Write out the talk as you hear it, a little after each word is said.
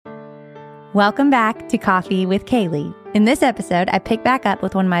Welcome back to Coffee with Kaylee. In this episode, I pick back up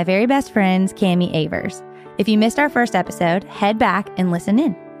with one of my very best friends, Cami Avers. If you missed our first episode, head back and listen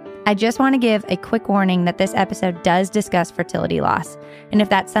in. I just want to give a quick warning that this episode does discuss fertility loss. And if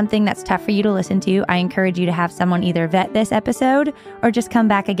that's something that's tough for you to listen to, I encourage you to have someone either vet this episode or just come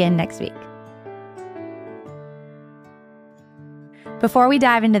back again next week. Before we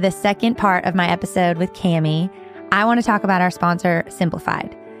dive into the second part of my episode with Cami, I want to talk about our sponsor,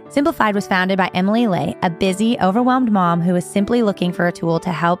 Simplified. Simplified was founded by Emily Lay, a busy, overwhelmed mom who was simply looking for a tool to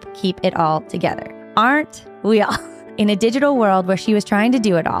help keep it all together. Aren't we all? In a digital world where she was trying to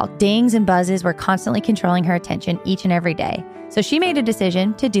do it all, dings and buzzes were constantly controlling her attention each and every day. So she made a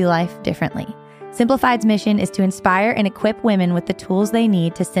decision to do life differently. Simplified's mission is to inspire and equip women with the tools they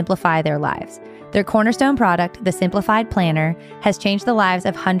need to simplify their lives. Their cornerstone product, the Simplified Planner, has changed the lives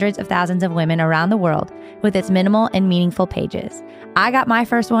of hundreds of thousands of women around the world with its minimal and meaningful pages. I got my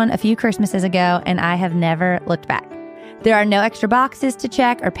first one a few Christmases ago, and I have never looked back. There are no extra boxes to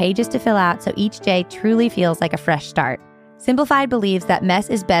check or pages to fill out, so each day truly feels like a fresh start. Simplified believes that mess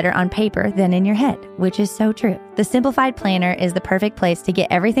is better on paper than in your head, which is so true. The Simplified Planner is the perfect place to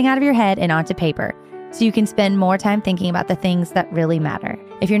get everything out of your head and onto paper, so you can spend more time thinking about the things that really matter.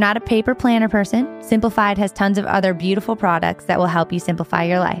 If you're not a paper planner person, Simplified has tons of other beautiful products that will help you simplify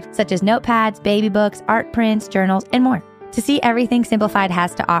your life, such as notepads, baby books, art prints, journals, and more. To see everything Simplified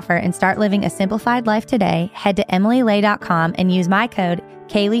has to offer and start living a simplified life today, head to emilylay.com and use my code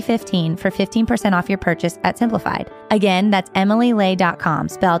Kaylee15 for 15% off your purchase at Simplified. Again, that's emilylay.com,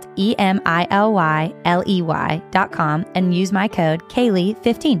 spelled EMILYLEY.com, and use my code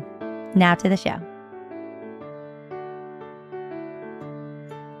Kaylee15. Now to the show.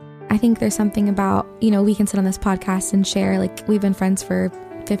 I think there's something about, we can sit on this podcast and share, like, we've been friends for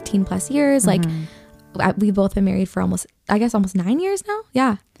 15 plus years. Like, we've both been married for almost 9 years now.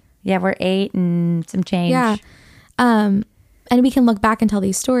 Yeah. Yeah, we're 8 and some change. Yeah. And we can look back and tell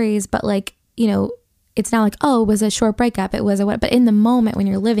these stories, but it's not like, oh, it was a short breakup. It was a what, but in the moment when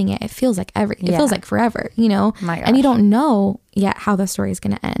you're living it, it feels like it feels like forever, My gosh. And you don't know yet how the story is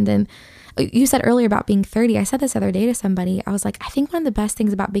going to end. And you said earlier about being 30. I said this the other day to somebody. I was like, I think one of the best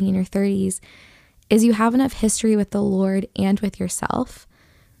things about being in your 30s is you have enough history with the Lord and with yourself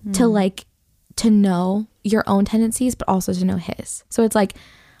to know your own tendencies, but also to know his. So it's like,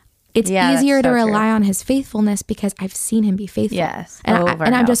 it's easier to rely on his faithfulness because I've seen him be faithful. Yes. And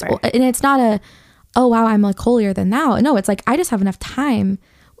it's not a, oh wow, I'm like holier than thou. No, it's like, I just have enough time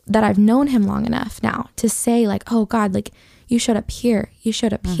that I've known him long enough now to say like, oh God, like you showed up here. You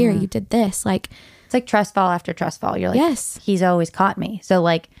showed up here. You did this. Like, it's like trust fall after trust fall. You're like, yes, he's always caught me. So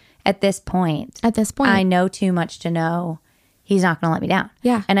like at this point, I know too much to know he's not going to let me down.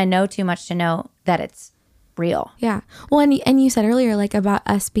 Yeah. And I know too much to know that it's real. Yeah. Well, and you said earlier, like about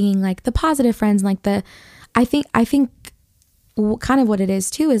us being like the positive friends, like I think kind of what it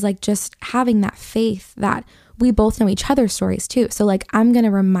is too, is like just having that faith that we both know each other's stories too. So like, I'm going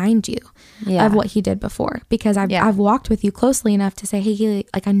to remind you of what he did before because I've walked with you closely enough to say, hey,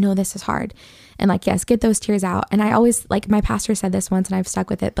 like, I know this is hard. And like, yes, get those tears out. And I always, like, my pastor said this once and I've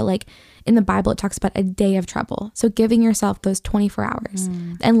stuck with it, but like in the Bible, it talks about a day of trouble. So giving yourself those 24 hours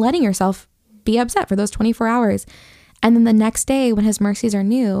and letting yourself be upset for those 24 hours. And then the next day when his mercies are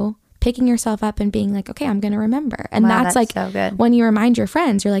new, picking yourself up and being like, okay, I'm going to remember. And that's like, so good. When you remind your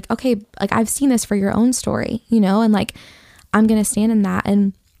friends, you're like, okay, like I've seen this for your own story, and like, I'm going to stand in that.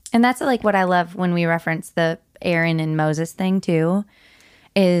 And that's like what I love when we reference the Aaron and Moses thing too,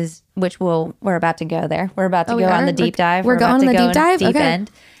 is we're about to go there. We're about to go on the deep dive. We're going on the deep dive? Deep Okay. end.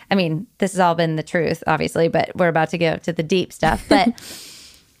 I mean, this has all been the truth, obviously, but we're about to go to the deep stuff. But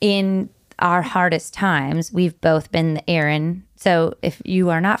in our hardest times, we've both been the Aaron. So if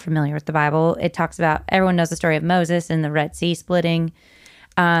you are not familiar with the Bible, it talks about, everyone knows the story of Moses and the Red Sea splitting.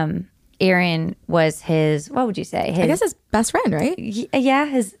 Aaron was his, what would you say? I guess his best friend, right?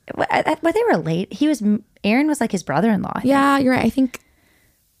 Yeah. Were they relate? Aaron was like his brother-in-law. Yeah, you're right. I think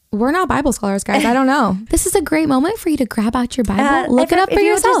we're not Bible scholars, guys. I don't know. This is a great moment for you to grab out your Bible, look it up for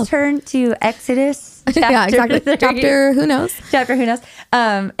yourself. Just turn to Exodus. Yeah, exactly. Chapter who knows? Chapter who knows?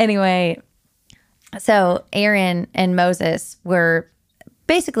 Anyway, so Aaron and Moses were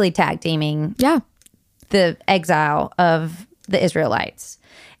basically tag teaming the exile of the Israelites.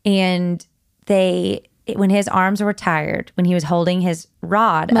 And when his arms were tired, when he was holding his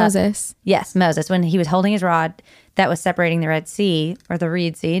rod. Moses. Yes, Moses. When he was holding his rod that was separating the Red Sea or the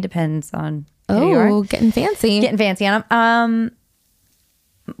Reed Sea, depends on who you are. Oh, getting fancy. Getting fancy on him.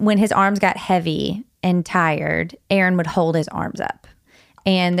 When his arms got heavy and tired, Aaron would hold his arms up.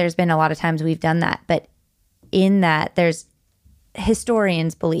 And there's been a lot of times we've done that. But in that,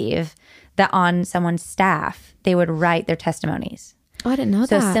 historians believe that on someone's staff, they would write their testimonies. Oh, I didn't know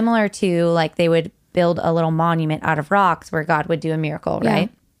So that. similar to like they would build a little monument out of rocks where God would do a miracle, right?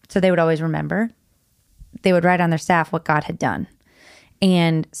 So they would always remember. They would write on their staff what God had done.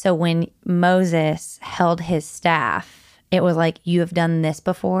 And so when Moses held his staff, it was like, you have done this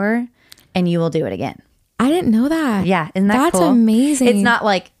before and you will do it again. I didn't know that. Yeah. Isn't that cool? That's amazing. It's not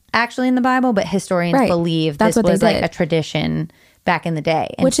like actually in the Bible, but historians believe That's this what they was like did. a tradition back in the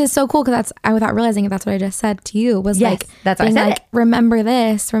day. And which is so cool because that's, without realizing it, that's what I just said to you was Yes, like, that's what I being said like, it. remember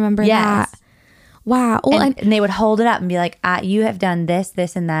this, remember Yes. that. Wow. Well, and they would hold it up and be like, you have done this,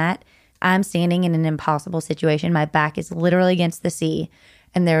 this, and that. I'm standing in an impossible situation. My back is literally against the sea.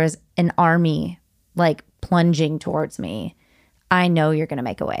 And there is an army like plunging towards me. I know you're going to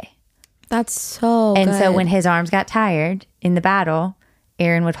make a way. that's so And good. so when his arms got tired in the battle,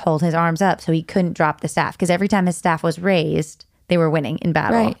 Aaron would hold his arms up so he couldn't drop the staff. Because every time his staff was raised, they were winning in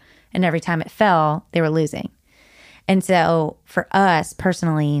battle. Right. And every time it fell, they were losing. And so for us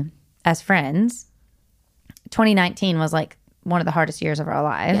personally, as friends, 2019 was like one of the hardest years of our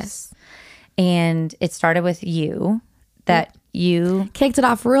lives. Yes. And it started with you, that you, Kicked it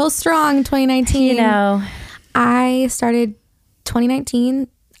off real strong in 2019. you know, I started 2019.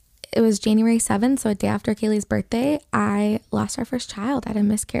 It was January 7th, so a day after Kaylee's birthday, I lost our first child. I had a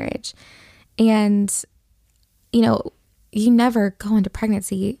miscarriage. And, you know, you never go into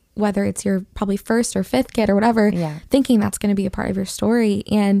pregnancy, whether it's your probably first or fifth kid or whatever, Yeah. thinking that's going to be a part of your story.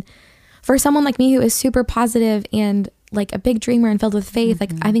 And for someone like me who is super positive and like a big dreamer and filled with faith,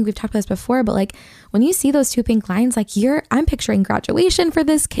 like I think we've talked about this before, but like when you see those two pink lines, like I'm picturing graduation for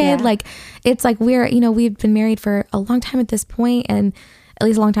this kid. Yeah. Like it's like we've been married for a long time at this point, and at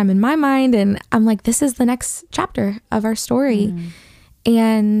least a long time in my mind. And I'm like, this is the next chapter of our story.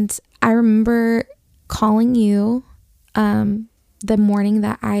 And I remember calling you the morning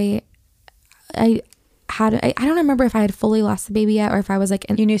that I don't remember if I had fully lost the baby yet or if I was like,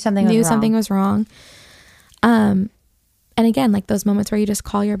 you knew something was wrong. something was wrong. And again, like those moments where you just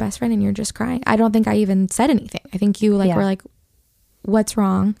call your best friend and you're just crying. I don't think I even said anything. I think you were like, what's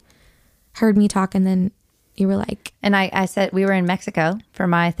wrong? Heard me talk. And then you were like, And I said, we were in Mexico for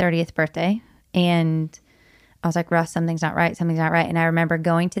my 30th birthday. And I was like, Russ, something's not right. Something's not right. And I remember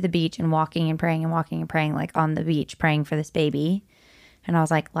going to the beach and walking and praying, like on the beach, praying for this baby. And I was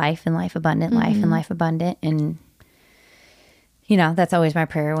like, life and life abundant, life and life abundant. And, you know, that's always my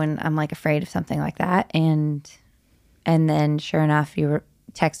prayer when I'm like afraid of something like that. And then sure enough, you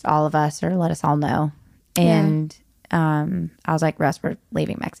text all of us or let us all know. And I was like, Russ, we're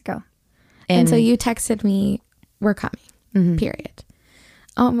leaving Mexico. and so you texted me, we're coming, period.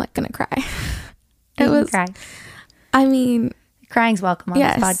 Oh, I'm like going to cry. It was, cry. I mean, Crying's welcome on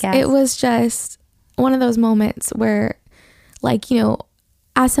this podcast. It was just one of those moments where, like, you know,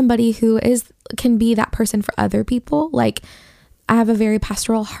 as somebody who can be that person for other people, like I have a very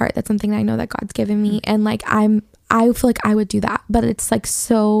pastoral heart. That's something that I know that God's given me. And like, I feel like I would do that, but it's like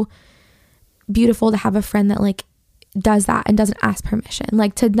so beautiful to have a friend that like does that and doesn't ask permission.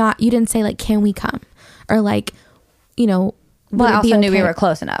 Like you didn't say like, can we come? Or like, you know, Well, I would it be also knew we okay? were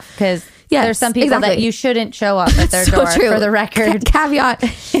close enough because Yes, there's some people that exactly. you shouldn't show up at their So door true. for the record.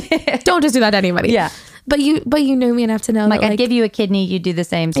 Caveat. Don't just do that to anybody. Yeah. But you knew me enough to know Like, that, I'd give you a kidney, you do the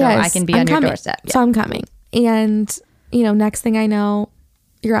same, so yes, I can be I'm on your coming. doorstep. Yeah. So I'm coming. And, you know, next thing I know,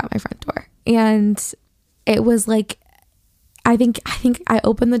 you're at my front door. And it was like, I think I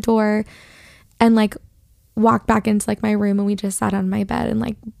opened the door and like walked back into like my room, and we just sat on my bed and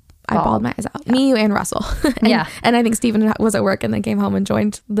like I bawled my eyes out. Me, you, and Russell. and, and I think Steven was at work and then came home and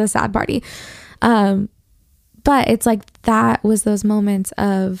joined the sad party. But it's like, that was those moments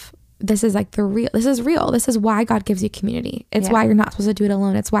of, this is like this is real. This is why God gives you community. It's why you're not supposed to do it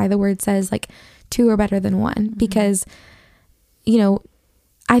alone. It's why the word says like 2 are better than 1, because, you know,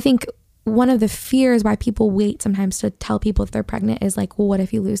 I think one of the fears why people wait sometimes to tell people if they're pregnant is like, well, what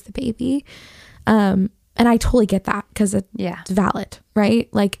if you lose the baby? And I totally get that because it's valid, right?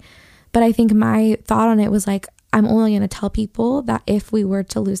 Like, but I think my thought on it was like, I'm only going to tell people that if we were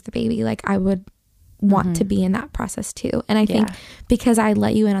to lose the baby, like I would want to be in that process too. And I think because I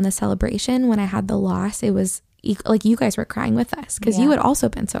let you in on the celebration when I had the loss, it was like you guys were crying with us because you had also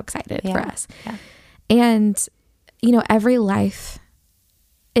been so excited for us. Yeah. And, you know, every life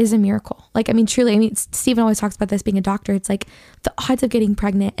is a miracle. Like, I mean, truly, I mean, Stephen always talks about this being a doctor. It's like the odds of getting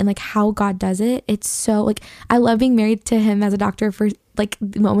pregnant and like how God does it. It's so like, I love being married to him as a doctor for like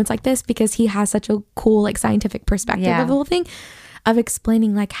moments like this, because he has such a cool, like scientific perspective of the whole thing, of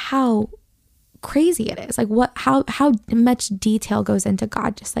explaining like how crazy it is. Like how much detail goes into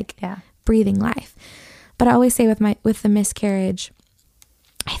God just like breathing life. But I always say with the miscarriage,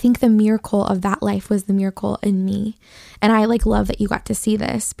 I think the miracle of that life was the miracle in me. And I like love that you got to see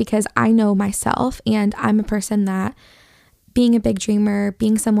this, because I know myself, and I'm a person that, being a big dreamer,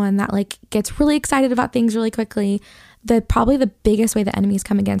 being someone that like gets really excited about things really quickly, probably the biggest way the enemies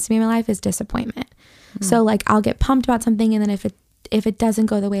come against me in my life is disappointment. So like I'll get pumped about something, and then if it doesn't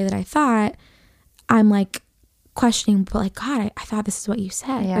go the way that I thought, I'm like questioning, but like, God, I thought this is what you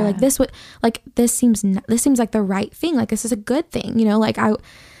said, or like this seems like the right thing, like this is a good thing, you know, like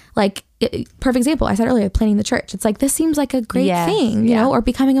perfect example, I said earlier, planning the church, it's like this seems like a great thing, you know, or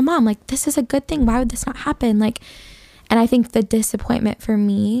becoming a mom, like this is a good thing, why would this not happen, like. And I think the disappointment for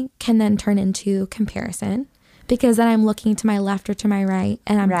me can then turn into comparison, because then I'm looking to my left or to my right,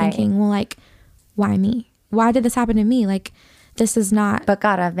 and I'm thinking, well, like, why me? Why did this happen to me? Like, this is not. But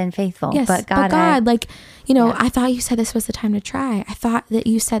God, I've been faithful. Yes, but God, like, you know, I thought you said this was the time to try. I thought that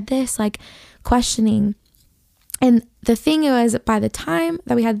you said this, like, questioning. And the thing was, by the time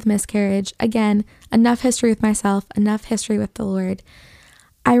that we had the miscarriage, again, enough history with myself, enough history with the Lord,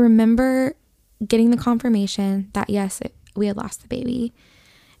 I remember getting the confirmation that yes, we had lost the baby.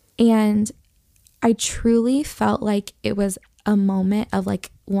 And I truly felt like it was a moment of like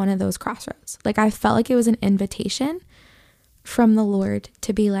one of those crossroads. Like I felt like it was an invitation from the Lord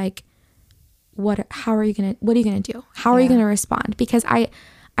to be like, what are you going to do? How are you going to respond? Because I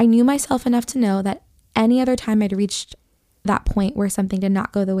knew myself enough to know that any other time I'd reached that point where something did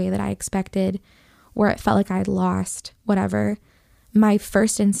not go the way that I expected, where it felt like I had lost whatever, my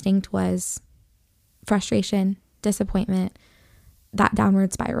first instinct was frustration, disappointment, that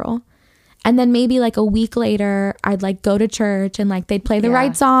downward spiral. And then maybe like a week later, I'd like go to church and like they'd play the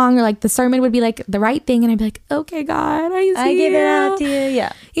right song, or like the sermon would be like the right thing. And I'd be like, okay, God, I give it out to you.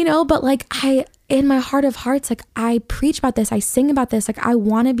 Yeah. You know, but like in my heart of hearts, like I preach about this, I sing about this. Like I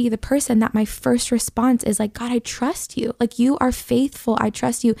want to be the person that my first response is like, God, I trust you. Like you are faithful. I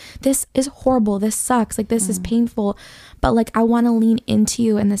trust you. This is horrible. This sucks. Like this is painful. But like, I want to lean into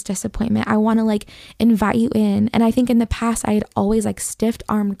you in this disappointment. I want to like invite you in. And I think in the past I had always like stiffed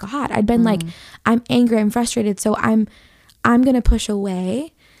armed God. I'd been like, I'm angry, I'm frustrated. So I'm going to push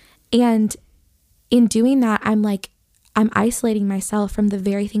away. And in doing that, I'm isolating myself from the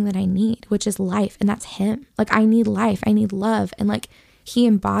very thing that I need, which is life. And that's him. Like I need life. I need love. And like he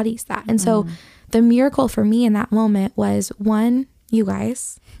embodies that. And so the miracle for me in that moment was, one, you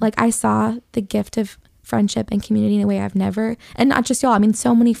guys, like I saw the gift of friendship and community in a way I've never, and not just y'all, I mean,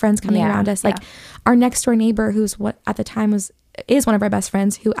 so many friends coming around us, like our next door neighbor, who's what at the time is one of our best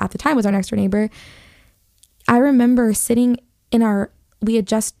friends, who at the time was our next door neighbor. I remember sitting we had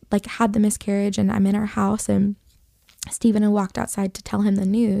just like had the miscarriage, and I'm in our house, and Stephen had walked outside to tell him the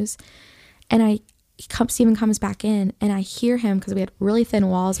news, and Stephen comes back in, and I hear him, because we had really thin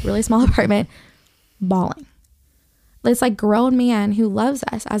walls, really small apartment, bawling. This like grown man who loves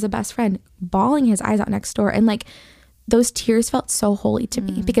us as a best friend, bawling his eyes out next door. And like those tears felt so holy to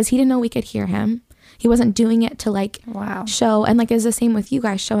me, because he didn't know we could hear him. He wasn't doing it to like show. And like it's the same with you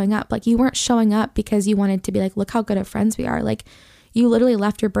guys showing up. Like you weren't showing up because you wanted to be like, look how good of friends we are. Like you literally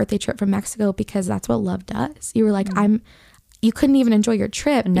left your birthday trip from Mexico because that's what love does. You were like, you couldn't even enjoy your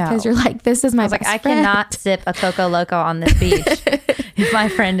trip because you're like, this is my best friend. I cannot sip a Coco Loco on this beach if my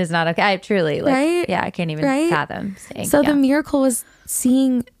friend is not okay. I truly like, I can't even fathom saying. So the miracle was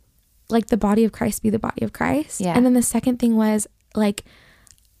seeing like the body of Christ be the body of Christ. Yeah. And then the second thing was like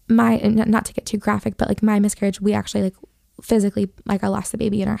not to get too graphic, but like my miscarriage, we actually like physically, like I lost the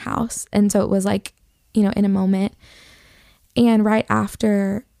baby in our house. And so it was like, you know, in a moment. And right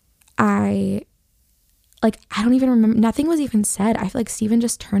after I don't even remember, nothing was even said. I feel like Stephen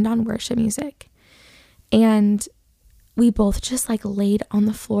just turned on worship music, and we both just like laid on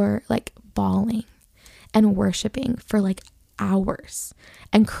the floor, like bawling and worshiping for like hours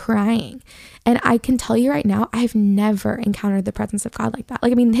and crying. And I can tell you right now, I've never encountered the presence of God like that.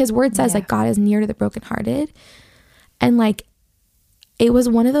 Like, I mean, his word says like God is near to the brokenhearted. And like, it was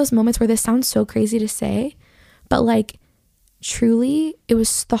one of those moments where this sounds so crazy to say, but like, truly it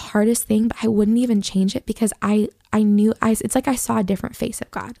was the hardest thing, but I wouldn't even change it, because I knew it's like I saw a different face of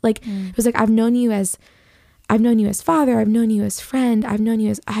God. Like it was like, I've known you as father, I've known you as friend, I've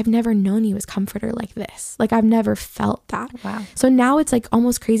never known you as comforter like this. Like I've never felt that. Wow. So now it's like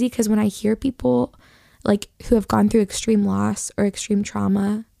almost crazy, because when I hear people like who have gone through extreme loss or extreme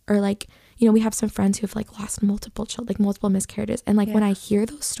trauma, or like, you know, we have some friends who have like lost multiple children, like multiple miscarriages, and like when I hear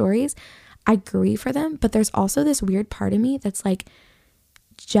those stories, I grieve for them, but there's also this weird part of me that's like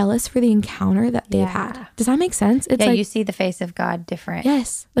jealous for the encounter that they've had. Does that make sense? It's like you see the face of God different.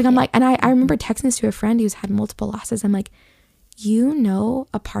 Yes. Like I'm like, and I remember texting this to a friend who's had multiple losses. I'm like, you know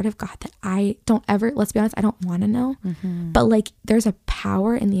a part of God that I don't ever, let's be honest, I don't want to know. But like, there's a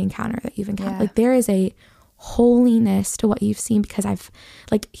power in the encounter that you've encountered. Like, there is a holiness to what you've seen, because it's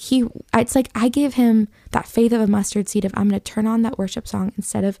like I gave him that faith of a mustard seed of, I'm going to turn on that worship song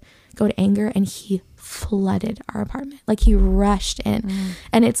instead of go to anger, and he flooded our apartment. Like, he rushed in.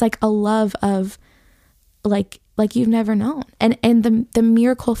 And it's like a love of like you've never known. And the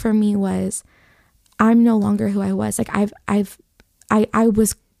miracle for me was, I'm no longer who I was. Like, I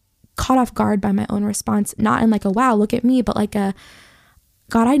was caught off guard by my own response, not in like a, wow, look at me, but like a,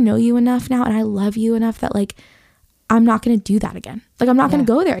 God, I know you enough now, and I love you enough that like, I'm not going to do that again. Like, I'm not going to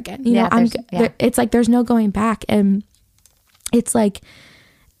go there again. You know, it's like, there's no going back. And it's like,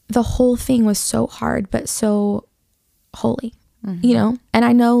 the whole thing was so hard, but so holy, you know? And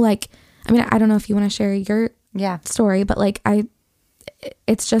I know, like, I mean, I don't know if you want to share your story, but like,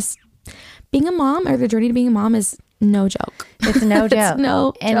 it's just, being a mom, or the journey to being a mom, is no joke. It's no joke. It's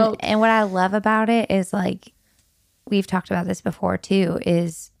no joke. And what I love about it is, like, we've talked about this before too,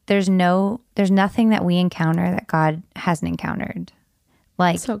 is there's nothing that we encounter that God hasn't encountered.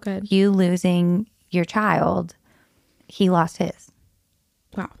 Like, so good. You losing your child, he lost his.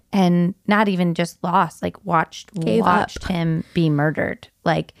 Wow. And not even just lost, like watched him be murdered.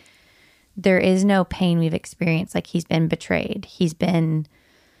 Like, there is no pain we've experienced. Like, he's been betrayed. He's been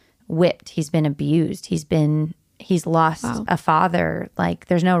whipped. He's been abused. He's lost a father. Like,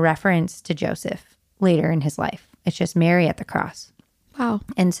 there's no reference to Joseph later in his life. It's just Mary at the cross. Wow.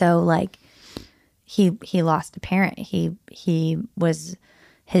 And so, like, he lost a parent. His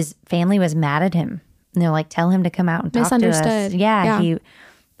family was mad at him. And they're like, tell him to come out and talk to us. Misunderstood. Yeah. He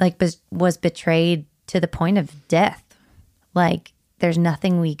like was betrayed to the point of death. Like, there's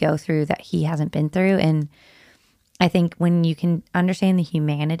nothing we go through that he hasn't been through. And I think when you can understand the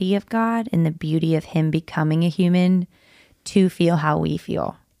humanity of God and the beauty of him becoming a human to feel how we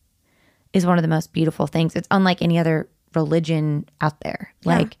feel is one of the most beautiful things. It's unlike any other religion out there.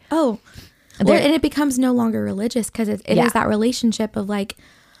 Like, and it becomes no longer religious, because it is that relationship of like,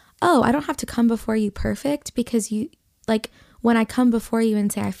 oh, I don't have to come before you perfect, because you, like, when I come before you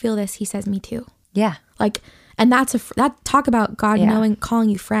and say, I feel this, he says, me too. Yeah. Like, and that talk about God knowing, calling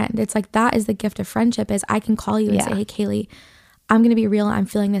you friend. It's like, that is the gift of friendship, is I can call you and say, hey, Kaylee, I'm going to be real. I'm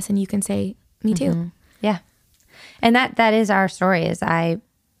feeling this. And you can say, me too. Yeah. And that is our story. Is I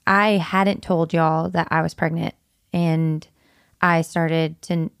hadn't told y'all that I was pregnant, and I started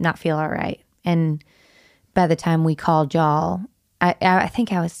to not feel all right. And by the time we called y'all, I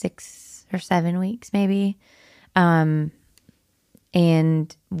think I was 6 or 7 weeks maybe.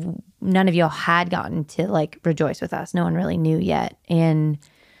 And none of y'all had gotten to like rejoice with us. No one really knew yet. And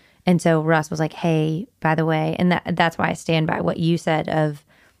so Russ was like, hey, by the way, and that's why I stand by what you said of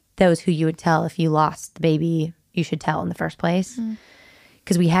those who you would tell if you lost the baby, you should tell in the first place.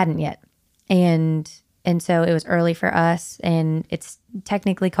 Because we hadn't yet. And so it was early for us, and it's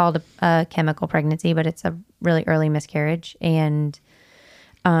technically called a chemical pregnancy, but it's a really early miscarriage. And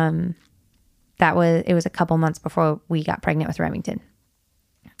it was a couple months before we got pregnant with Remington.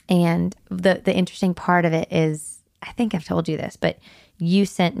 And the interesting part of it is, I think I've told you this, but you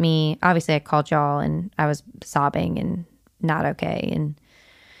sent me, obviously I called y'all and I was sobbing and not okay. And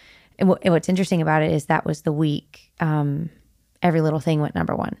what's interesting about it is that was the week Every Little Thing went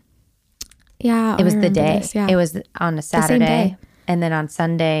 #1. Yeah. It was the day. This, yeah. It was on a Saturday. The same day. And then on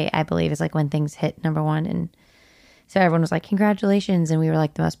Sunday, I believe, is like when things hit #1. And so everyone was like, congratulations. And we were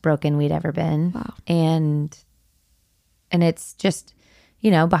like the most broken we'd ever been. Wow. And it's just,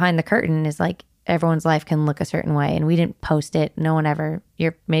 behind the curtain is like everyone's life can look a certain way. And we didn't post it. No one ever,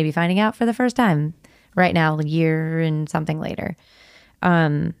 you're maybe finding out for the first time right now, a year and something later.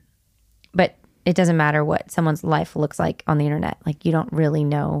 But it doesn't matter what someone's life looks like on the internet. Like, you don't really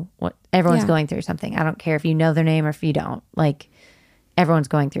know what everyone's going through something. I don't care if you know their name or if you don't. Like, everyone's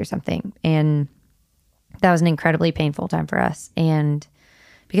going through something. And that was an incredibly painful time for us. And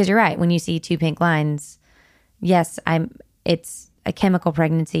because you're right, when you see 2 pink lines, yes, it's a chemical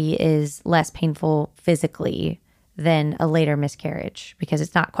pregnancy is less painful physically than a later miscarriage, because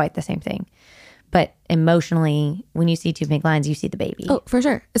it's not quite the same thing. But emotionally, when you see 2 pink lines, you see the baby. Oh, for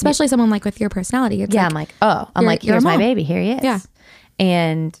sure. Especially someone like with your personality. It's I'm like, here's my baby. Here he is. Yeah.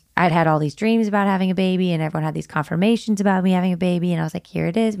 And I'd had all these dreams about having a baby, and everyone had these confirmations about me having a baby. And I was like, here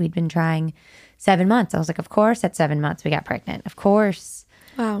it is. We'd been trying 7 months. I was like, of course, at 7 months we got pregnant. Of course.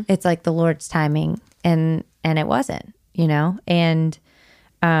 Wow. It's like the Lord's timing. And it wasn't, and,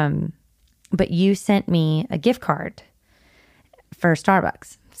 but you sent me a gift card for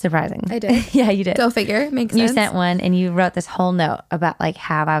Starbucks. Surprising. I did. Yeah, you did. Go figure. Makes sense. You sent one, and you wrote this whole note about like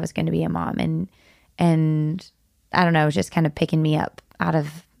how I was going to be a mom, and I don't know, it was just kind of picking me up out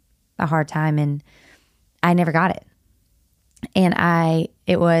of a hard time, and I never got it. And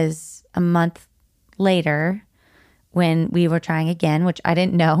it was a month later when we were trying again, which I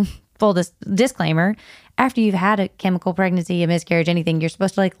didn't know. Full disclaimer, after you've had a chemical pregnancy, a miscarriage, anything, you're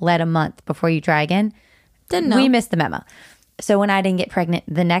supposed to like let a month before you try again. Didn't know. We missed the memo. So when I didn't get pregnant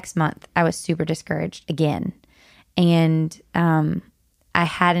the next month, I was super discouraged again. And that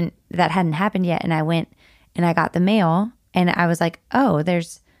hadn't happened yet. And I went and I got the mail, and I was like, oh,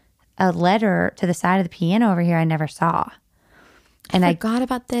 there's a letter to the side of the piano over here I never saw. And I forgot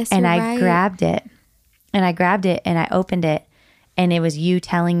about this. And You're I right. grabbed it. And I grabbed it and I opened it. And it was you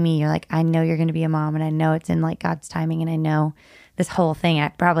telling me, you're like, I know you're going to be a mom, and I know it's in like God's timing, and I know this whole thing. I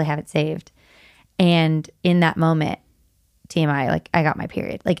probably have it saved. And in that moment, TMI, like I got my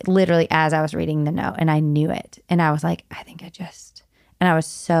period, like literally as I was reading the note, and I knew it. And I was like, and I was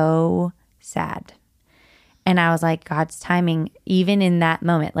so sad. And I was like, God's timing, even in that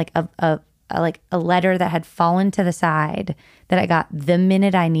moment, like a letter that had fallen to the side that I got the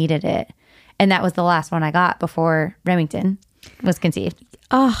minute I needed it. And that was the last one I got before Remington was conceived.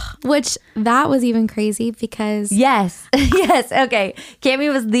 Oh, which that was even crazy because yes. Okay.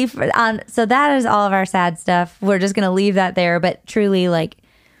 Cami was on. So that is all of our sad stuff. We're just going to leave that there. But truly, like,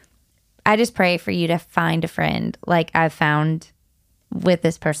 I just pray for you to find a friend like I've found with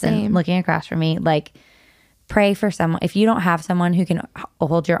this person looking across from me. Like, pray for someone. If you don't have someone who can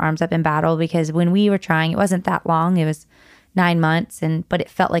hold your arms up in battle, because when we were trying, it wasn't that long. It was 9 months, but it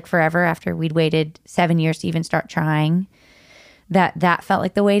felt like forever after we'd waited 7 years to even start trying. That felt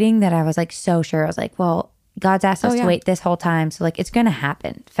like the waiting, that I was like so sure. I was like, well, God's asked us to wait this whole time, so like it's going to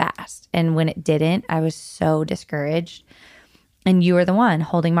happen fast. And when it didn't, I was so discouraged. And you were the one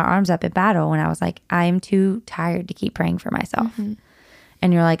holding my arms up in battle when I was like, I am too tired to keep praying for myself. Mm-hmm.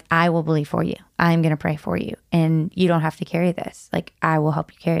 And you're like, I will believe for you. I'm going to pray for you. And you don't have to carry this. Like, I will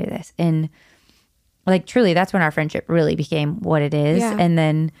help you carry this. And like, truly, that's when our friendship really became what it is. Yeah. And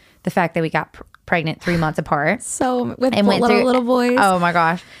then the fact that we got pregnant 3 months apart. So with little boys. Oh my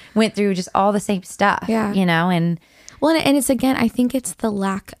gosh. Went through just all the same stuff. Yeah. You know, and well, and it's again, I think it's the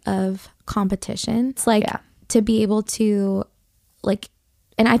lack of competition. It's like to be able to like,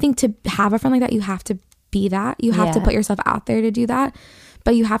 and I think to have a friend like that, you have to be that. You have to put yourself out there to do that.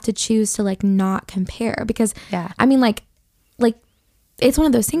 But you have to choose to like not compare, because I mean, like it's one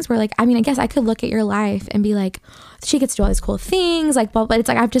of those things where like, I mean, I guess I could look at your life and be like, she gets to do all these cool things, like, but it's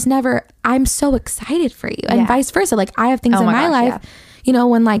like, I'm so excited for you, and vice versa. Like, I have things in my life, you know,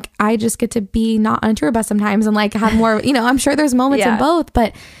 when like I just get to be not on a tour bus sometimes and like have more, you know, I'm sure there's moments in both,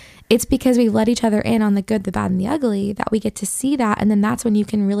 but it's because we've let each other in on the good, the bad, and the ugly that we get to see that. And then that's when you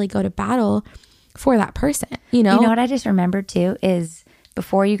can really go to battle for that person, you know? You know what I just remembered too is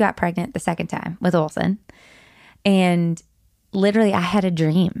before you got pregnant the second time with Olsen, and literally I had a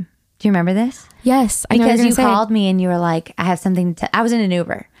dream. Do you remember this? Yes. Because you called me and you were like, I have something to I was in an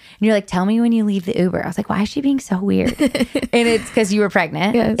Uber. And you're like, tell me when you leave the Uber. I was like, why is she being so weird? And it's because you were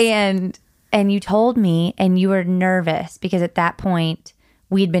pregnant. Yes. And you told me, and you were nervous because at that point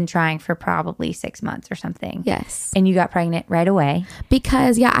we'd been trying for probably 6 months or something. Yes. And you got pregnant right away.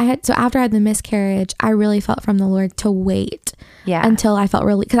 Because so after I had the miscarriage, I really felt from the Lord to wait until I felt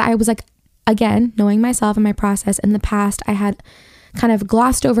really, because I was like, again, knowing myself and my process in the past, I had kind of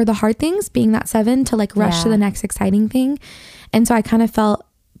glossed over the hard things, being that 7, to like rush to the next exciting thing. And so I kind of felt,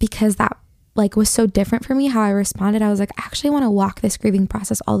 because that like was so different for me, how I responded, I was like, I actually want to walk this grieving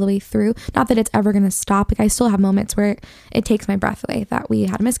process all the way through. Not that it's ever going to stop. Like, I still have moments where it takes my breath away that we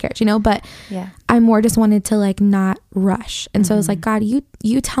had a miscarriage, you know, but I more just wanted to like not rush. And so I was like, God,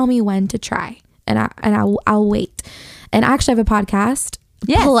 you tell me when to try, and I'll wait. And I actually have a podcast.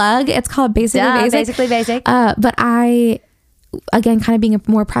 Yes. Plug. It's called Basically Basic. But I, again, kind of being a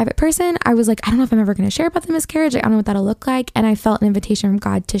more private person, I was like, I don't know if I'm ever going to share about the miscarriage. Like, I don't know what that'll look like. And I felt an invitation from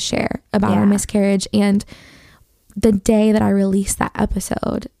God to share about our miscarriage. And the day that I released that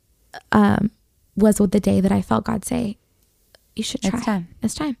episode was the day that I felt God say, you should try.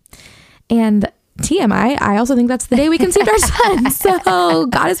 It's time. And TMI, I also think that's the day we conceived our son. So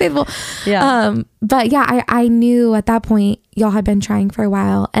God is faithful. Yeah. But yeah, I knew at that point y'all had been trying for a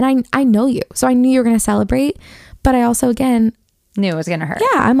while, and I know you. So I knew you were going to celebrate, but I also, again, knew it was going to hurt.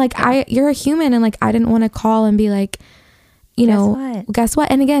 Yeah. I'm like, you're a human, and like, I didn't want to call and be like, guess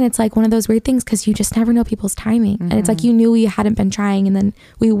what? And again, it's like one of those weird things, because you just never know people's timing. Mm-hmm. And it's like, you knew we hadn't been trying, and then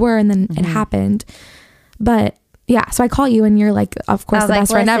we were, and then it happened. But yeah, so I call you, and you're like, of course, the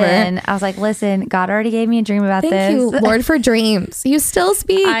best friend ever. I was like, listen, God already gave me a dream about this. Thank you, Lord, for dreams. You still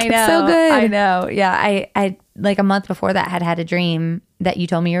speak. I know. It's so good. I know. Yeah, I like a month before that had a dream that you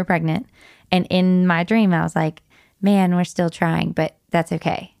told me you were pregnant. And in my dream, I was like, man, we're still trying, but that's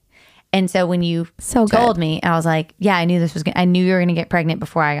okay. And so when you So told good. me, I was like, yeah, I knew this was I knew you were going to get pregnant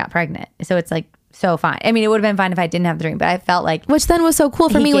before I got pregnant. So it's like so fine. I mean, it would have been fine if I didn't have the dream, but I felt like, Which then was so cool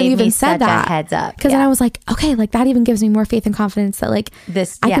for he me when gave you me even said such a that. heads up. Because then I was like, okay, like that even gives me more faith and confidence that like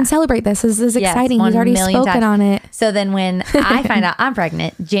I can celebrate this. This is exciting. He's already 1,000,000 spoken on it. So then when I find out I'm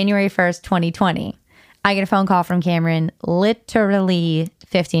pregnant, January 1st, 2020, I get a phone call from Cameron literally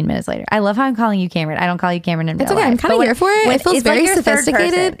 15 minutes later. I love how I'm calling you Cameron. I don't call you Cameron in real It's okay. life. I'm kind of But here for it. It feels it's very your third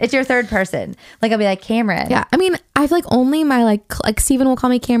sophisticated. person. It's your third person. Like I'll be like, Cameron. Yeah. I mean, I've like only my like Steven will call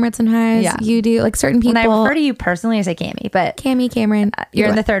me Cameron sometimes. Yeah. You do. Like certain people. When I refer to you personally, I say Cammy, but Cammy, Cameron. you're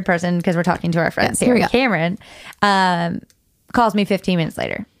in either the third person because we're talking to our friends Yes, here here. we go. Cameron calls me 15 minutes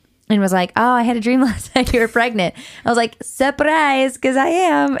later and was like, oh, I had a dream last night you were pregnant. I was like, surprise, because I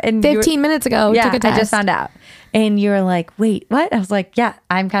am. And 15 minutes ago, yeah, took a test. I just found out. And you were like, wait, what? I was like, yeah,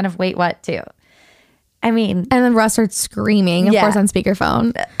 I'm kind of wait, what too. I mean, And then Russ started screaming, of Yeah. course, on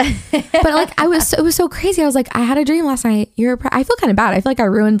speakerphone. But like, it was so crazy. I was like, I had a dream last night. I feel kind of bad. I feel like I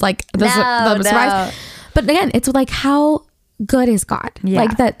ruined like the surprise. But again, it's like how good is God? Yeah.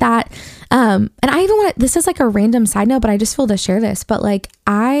 Like that. And I even want to. This is like a random side note, but I just feel to share this. But like,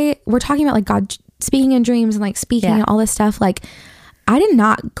 we're talking about like God speaking in dreams and like speaking and all this stuff. Like, I did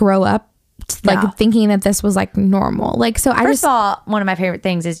not grow up like No. thinking that this was like normal. Like, so I First just of all, one of my favorite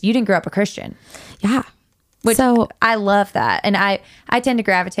things is you didn't grow up a Christian. yeah. Which So I love that. And I tend to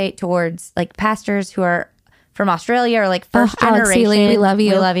gravitate towards like pastors who are from Australia or like first Alex generation. Seeley, we love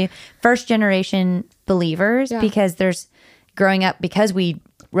you. We love you. First generation believers because there's growing up, because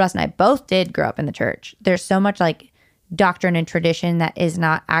Russ and I both did grow up in the church. There's so much like doctrine and tradition that is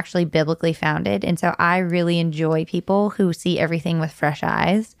not actually biblically founded. And so I really enjoy people who see everything with fresh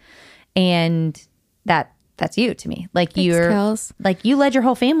eyes. And that's you to me. Like Kels. like you led your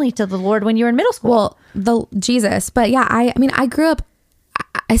whole family to the Lord when you were in middle school. Well, Jesus. But yeah, I mean, I grew up,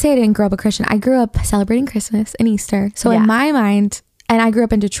 I say I didn't grow up a Christian. I grew up celebrating Christmas and Easter. So in my mind, and I grew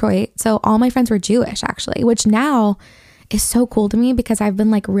up in Detroit. So all my friends were Jewish actually, which now is so cool to me because I've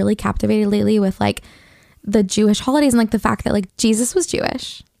been like really captivated lately with like the Jewish holidays and like the fact that like Jesus was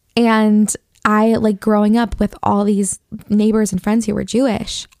Jewish. And I like growing up with all these neighbors and friends who were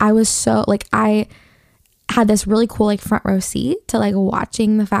Jewish. I was so like, I had this really cool like front row seat to like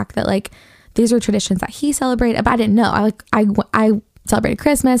watching the fact that like these were traditions that he celebrated, but I didn't know. I celebrated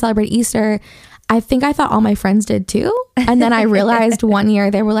Christmas, celebrated Easter. I think I thought all my friends did too. And then I realized one year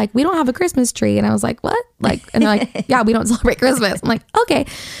they were like, we don't have a Christmas tree. And I was like, what? Like, and they're like, yeah, we don't celebrate Christmas. I'm like, okay.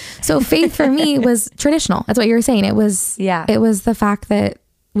 So faith for me was traditional. That's what you were saying. It was the fact that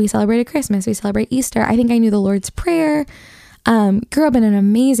we celebrated Christmas, we celebrate Easter. I think I knew the Lord's Prayer, grew up in an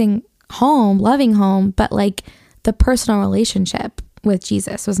amazing home, loving home, but like the personal relationship with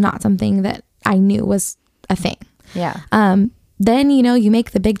Jesus was not something that I knew was a thing. Yeah. Then, you know, you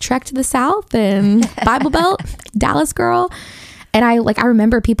make the big trek to the South and Bible Belt, Dallas girl. And I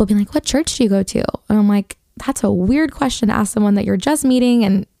remember people being like, what church do you go to? And I'm like, that's a weird question to ask someone that you're just meeting.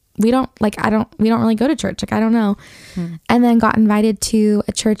 And we don't really go to church. Like, I don't know. And then got invited to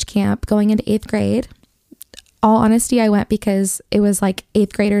a church camp going into 8th grade. All honesty, I went because it was like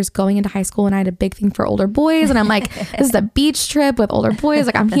 8th graders going into high school and I had a big thing for older boys. And I'm like, this is a beach trip with older boys.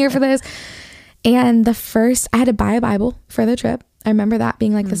 Like, I'm here for this. And I had to buy a Bible for the trip. I remember that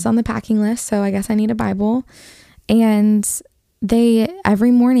being like, this is on the packing list. So I guess I need a Bible. And every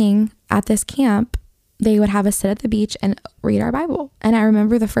morning at this camp, they would have us sit at the beach and read our Bible. And I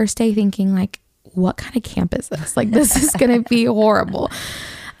remember the first day thinking like, what kind of camp is this? Like, this is going to be horrible.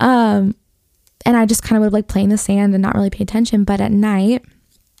 And I just kind of would like play in the sand and not really pay attention. But at night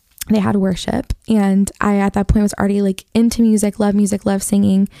they had worship. And I, at that point, was already like into music, love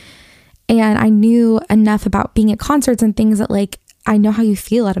singing. And I knew enough about being at concerts and things that like, I know how you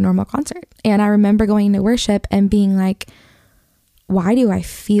feel at a normal concert. And I remember going to worship and being like, why do I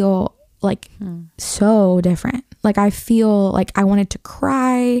feel like so different? Like, I feel like I wanted to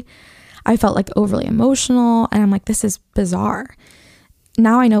cry. I felt like overly emotional. And I'm like, this is bizarre.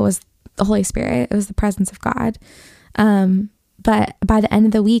 Now I know it was the Holy Spirit. It was the presence of God. But by the end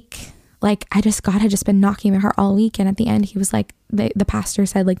of the week, like God had just been knocking my heart all week. And at the end, he was like, the pastor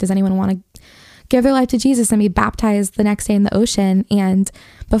said, like, does anyone want to give their life to Jesus and be baptized the next day in the ocean? And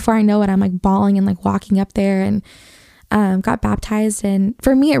before I know it, I'm like bawling and like walking up there and got baptized. And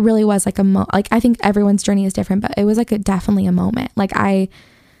for me, it really was like like, I think everyone's journey is different, but it was like definitely a moment. Like I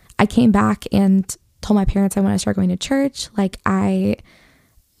came back and told my parents I want to start going to church. Like I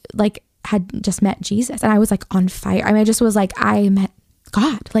had just met Jesus and I was like on fire. I mean, I just was like, I met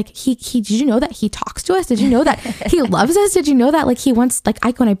God. Like he did you know that he talks to us? Did you know that he loves us? Did you know that like he wants,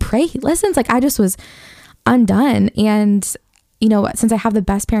 like when I pray, he listens? Like I just was undone. And, you know, since I have the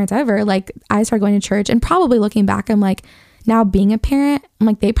best parents ever, like I started going to church, and probably looking back, I'm like, now being a parent, I'm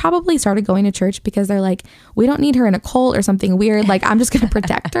like, they probably started going to church because they're like, we don't need her in a cult or something weird. Like, I'm just going to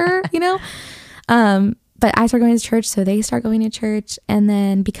protect her, you know? But I started going to church, so they start going to church. And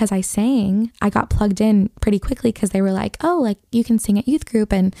then because I sang, I got plugged in pretty quickly because they were like, oh, like you can sing at youth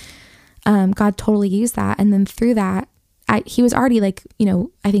group. And God totally used that. And then through that, he was already like, you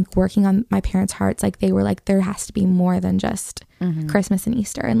know, I think working on my parents' hearts. Like they were like, there has to be more than just Christmas and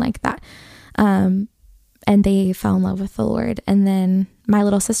Easter and like that. And they fell in love with the Lord. And then my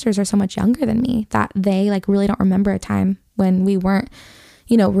little sisters are so much younger than me that they like really don't remember a time when we weren't,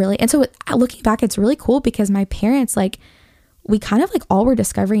 you know, really. And so looking back, it's really cool because my parents, like, we kind of like all were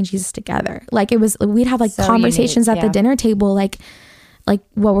discovering Jesus together. Like it was, we'd have like so conversations at the dinner table, like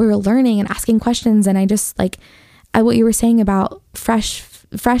what we were learning and asking questions. And I just like what you were saying about fresh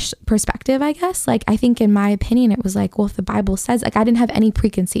perspective, I guess. Like, I think in my opinion, it was like, well, if the Bible says, like, I didn't have any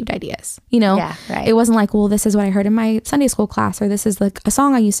preconceived ideas, you know? Yeah, right. It wasn't like, well, this is what I heard in my Sunday school class, or this is like a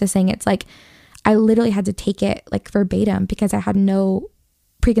song I used to sing. It's like, I literally had to take it like verbatim because I had no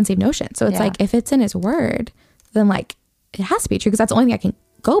preconceived notion. So it's like, if it's in his word, then like, it has to be true because that's the only thing I can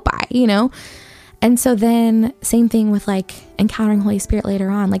go by, you know? And so then same thing with like encountering Holy Spirit later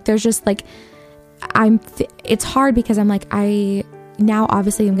on. Like, there's just like, it's hard because I'm like, now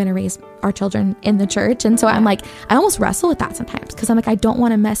obviously I'm going to raise our children in the church. And so I'm like, I almost wrestle with that sometimes because I'm like, I don't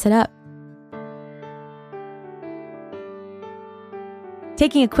want to mess it up.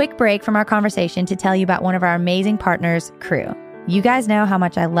 Taking a quick break from our conversation to tell you about one of our amazing partners, Cru. You guys know how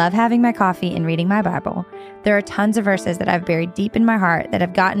much I love having my coffee and reading my Bible. There are tons of verses that I've buried deep in my heart that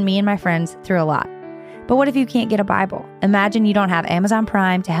have gotten me and my friends through a lot. But what if you can't get a Bible? Imagine you don't have Amazon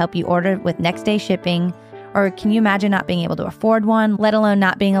Prime to help you order with next day shipping. Or can you imagine not being able to afford one, let alone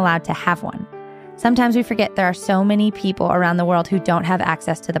not being allowed to have one? Sometimes we forget there are so many people around the world who don't have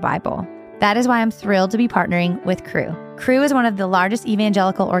access to the Bible. That is why I'm thrilled to be partnering with Cru. Cru is one of the largest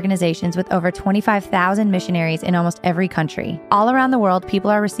evangelical organizations with over 25,000 missionaries in almost every country. All around the world, people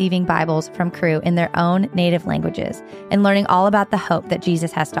are receiving Bibles from Cru in their own native languages and learning all about the hope that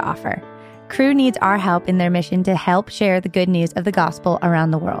Jesus has to offer. Cru needs our help in their mission to help share the good news of the gospel around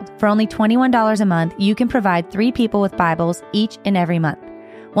the world. For only $21 a month, you can provide 3 people with Bibles each and every month.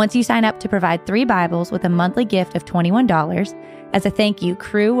 Once you sign up to provide 3 Bibles with a monthly gift of $21, as a thank you,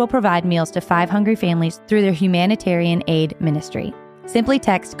 Cru will provide meals to 5 hungry families through their humanitarian aid ministry. Simply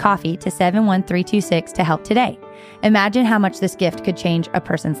text COFFEE to 71326 to help today. Imagine how much this gift could change a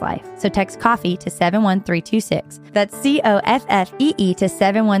person's life. So text COFFEE to 71326. That's COFFEE to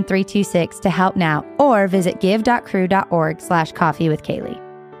 71326 to help now, or visit give.cru.org/coffee with Kaylee.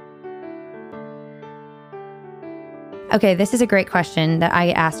 Okay, this is a great question that I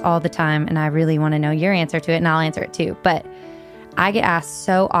get asked all the time, and I really want to know your answer to it, and I'll answer it too. But I get asked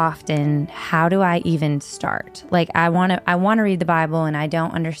so often, how do I even start? Like, I want to read the Bible, and I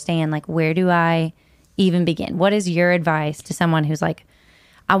don't understand, like, where do I even begin? What is your advice to someone who's like,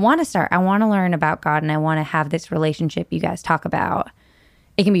 I want to start, I want to learn about God, and I want to have this relationship you guys talk about?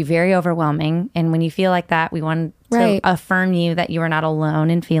 It can be very overwhelming, and when you feel like that, we want to affirm you that you are not alone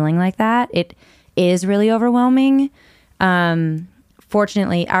in feeling like that. It is really overwhelming.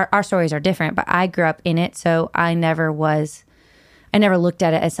 Fortunately, our stories are different, but I grew up in it, so I never looked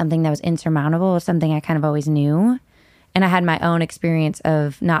at it as something that was insurmountable. It was something I kind of always knew. And I had my own experience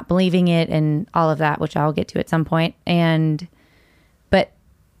of not believing it and all of that, which I'll get to at some point. But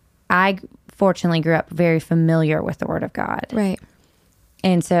I fortunately grew up very familiar with the Word of God. Right.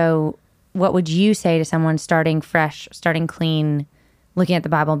 And so what would you say to someone starting fresh, starting clean, looking at the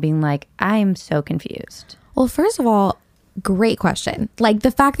Bible and being like, I'm so confused? Well, first of all, great question. Like,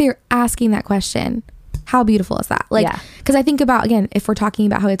 the fact that you're asking that question, how beautiful is that? Like, because I think about, again, if we're talking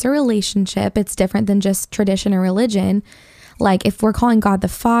about how it's a relationship, it's different than just tradition or religion. Like, if we're calling God the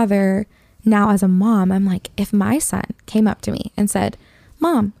Father, now as a mom, I'm like, if my son came up to me and said,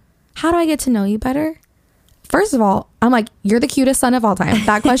 Mom, how do I get to know you better? First of all, I'm like, you're the cutest son of all time.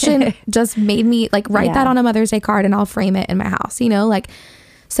 That question just made me like write that on a Mother's Day card and I'll frame it in my house, you know, like,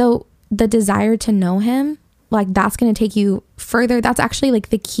 so the desire to know him, like, that's going to take you further. That's actually like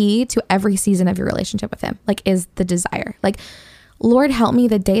the key to every season of your relationship with him, like, is the desire. Like, Lord, help me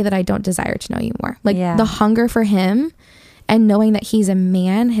the day that I don't desire to know you more. Like, the hunger for him and knowing that he's a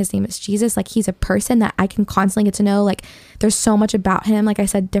man, his name is Jesus, like, he's a person that I can constantly get to know. Like, there's so much about him. Like I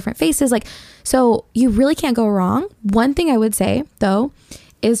said, different faces. Like, so you really can't go wrong. One thing I would say, though,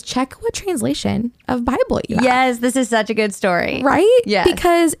 is check what translation of Bible you have. Yes, this is such a good story. Right? Yeah.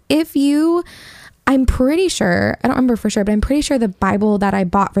 Because I'm pretty sure, I don't remember for sure, but I'm pretty sure the Bible that I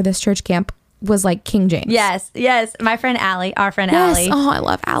bought for this church camp was like King James. Yes. My friend Allie, our friend Yes. Allie. Oh, I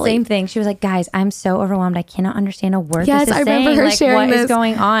love Allie. Same thing. She was like, guys, I'm so overwhelmed. I cannot understand a word Yes, this is I remember saying. her Like, sharing what is this.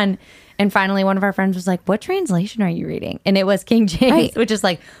 going on? And finally, one of our friends was like, what translation are you reading? And it was King James, Right. which is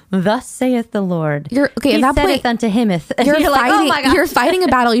like, thus saith the Lord. You're okay. He At that saith point, unto himeth. And you're like, fighting. oh my God. You're fighting a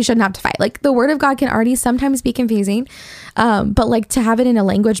battle you shouldn't have to fight. Like the word of God can already sometimes be confusing, but like to have it in a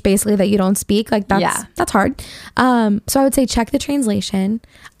language basically that you don't speak, like that's hard. So I would say check the translation.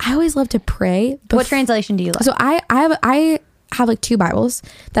 I always love to pray. What translation do you like? So I have like two Bibles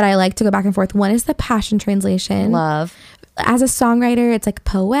that I like to go back and forth. One is the Passion Translation. Love. As a songwriter, it's like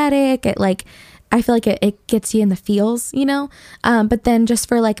poetic. It like, I feel like it gets you in the feels, you know? But then just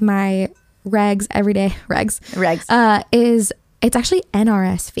for like my everyday regs, it's actually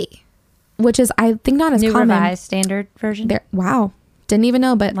NRSV, which is, I think, not as New common. Revised Standard Version. Wow. Didn't even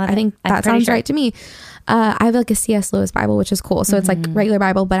know, but I think that sounds right to me. I have like a C.S. Lewis Bible, which is cool. So it's like regular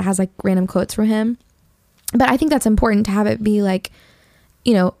Bible, but it has like random quotes from him. But I think that's important to have it be like,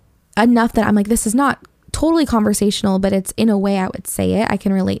 you know, enough that I'm like, this is not totally conversational, but it's in a way I would say it. I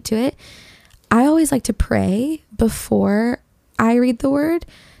can relate to it. I always like to pray before I read the word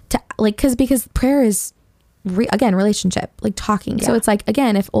to like, because prayer is again, relationship, like talking. Yeah. So it's like,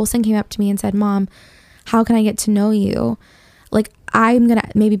 again, if Olsen came up to me and said, Mom, how can I get to know you? Like, I'm going to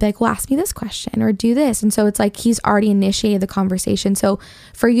maybe be like, well, ask me this question or do this. And so it's like, he's already initiated the conversation. So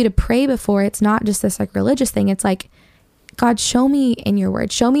for you to pray before, it's not just this like religious thing. It's like, God, show me in your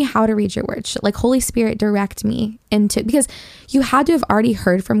word, show me how to read your word. Like Holy Spirit, direct me into, because you had to have already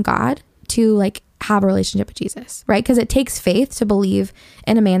heard from God to like have a relationship with Jesus, right? Because it takes faith to believe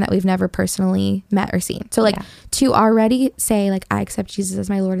in a man that we've never personally met or seen. So like to already say like, I accept Jesus as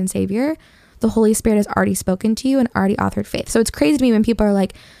my Lord and Savior, the Holy Spirit has already spoken to you and already authored faith. So it's crazy to me when people are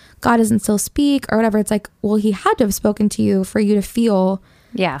like, God doesn't still speak or whatever. It's like, well, he had to have spoken to you for you to feel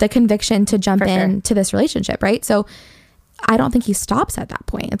the conviction to jump into this relationship, right? So I don't think he stops at that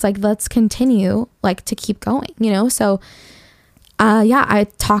point. It's like, let's continue like to keep going, you know? So I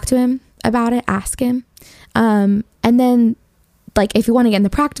talk to him about it, ask him. And then like, if you want to get in the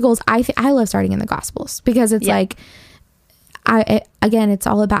practicals, I love starting in the Gospels because it's like, again, it's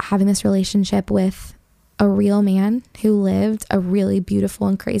all about having this relationship with a real man who lived a really beautiful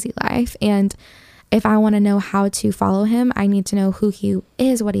and crazy life. And if I want to know how to follow him, I need to know who he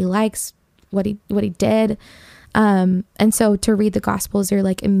is, what he likes, what he did. And so to read the Gospels, you're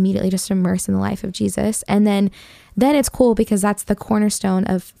like immediately just immersed in the life of Jesus. And then it's cool because that's the cornerstone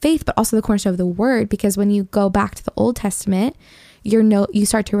of faith, but also the cornerstone of the word. Because when you go back to the Old Testament, you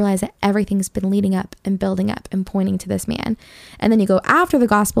start to realize that everything's been leading up and building up and pointing to this man. And then you go after the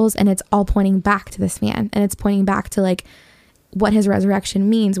Gospels and it's all pointing back to this man. And it's pointing back to like what his resurrection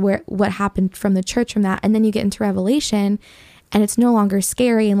means, what happened from the church from that. And then you get into Revelation and it's no longer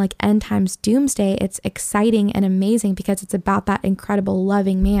scary and like end times doomsday. It's exciting and amazing because it's about that incredible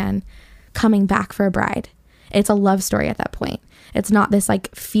loving man coming back for a bride. It's a love story at that point. It's not this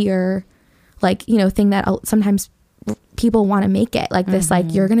like fear, like, you know, thing that sometimes people want to make it like this,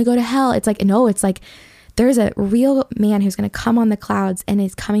 like you're going to go to hell. It's like, no, it's like there's a real man who's going to come on the clouds and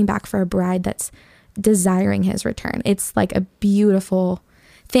is coming back for a bride that's desiring his return. It's like a beautiful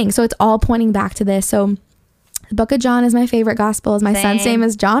thing. So it's all pointing back to this. So the book of John is my favorite gospel. My son's name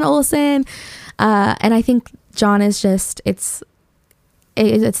is John Olsen. And I think John is just, it's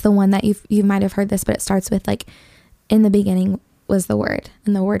the one that you might have heard this, but it starts with like, in the beginning was the Word,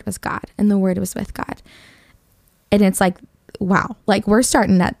 and the Word was God, and the Word was with God. And it's like, wow, like we're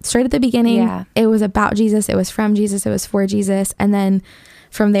starting that straight at the beginning. Yeah. It was about Jesus. It was from Jesus. It was for Jesus. And then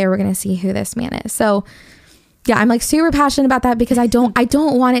from there, we're going to see who this man is. So yeah, I'm like super passionate about that because I don't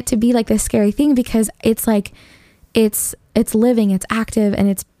want it to be like this scary thing, because it's like, it's living, it's active, and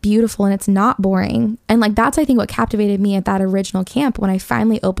it's beautiful, and it's not boring. And like, that's, I think, what captivated me at that original camp when I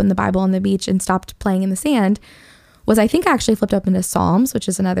finally opened the Bible on the beach and stopped playing in the sand, was I think I actually flipped up into Psalms, which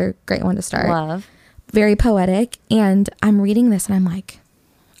is another great one to start. Love. Very poetic. And I'm reading this and I'm like,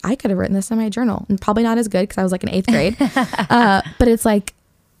 I could have written this in my journal, and probably not as good because I was like in 8th grade. But it's like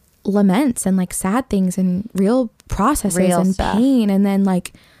laments and like sad things and real processes and stuff. Pain. And then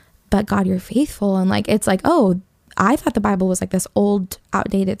like, but God, you're faithful. And like, it's like, oh, I thought the Bible was like this old,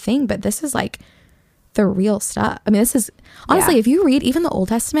 outdated thing, but this is like the real stuff. I mean, this is honestly, if you read even the Old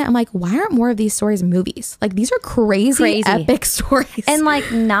Testament, I'm like, why aren't more of these stories movies? Like, these are crazy. Epic stories. And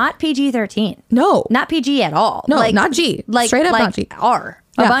like, not PG-13. No. Not PG at all. No, like, not G. Like, straight up like not G. R.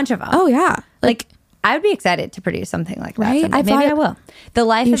 A bunch of them. Oh, yeah. Like I would be excited to produce something like that. Right? Maybe I will. The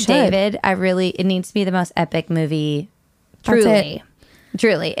Life of David, it needs to be the most epic movie. Truly.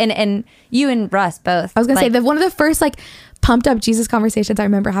 Truly. And you and Russ both. I was gonna say that one of the first like pumped up Jesus conversations I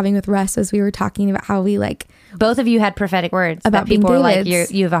remember having with Russ was we were talking about how we like both of you had prophetic words about that people were like,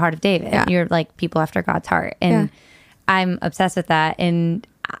 Davids. you have a heart of David. Yeah. You're like people after God's heart. And I'm obsessed with that. And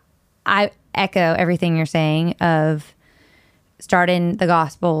I echo everything you're saying of starting the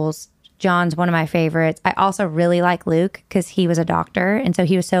Gospels. John's one of my favorites. I also really like Luke because he was a doctor. And so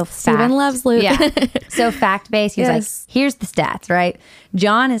he was so Steven loves Luke. Yeah. So fact-based. He was like, here's the stats, right?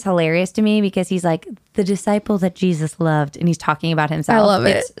 John is hilarious to me because he's like the disciple that Jesus loved. And he's talking about himself. I love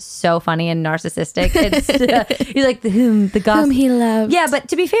it. It's so funny and narcissistic. It's he's like whom he loved. Yeah, but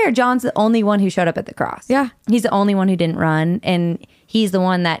to be fair, John's the only one who showed up at the cross. Yeah. He's the only one who didn't run. And he's the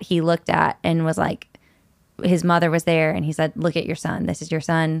one that he looked at and was like, his mother was there. And he said, look at your son. This is your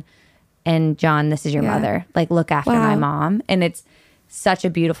son. And John, this is your mother. Like, look after my mom. And it's such a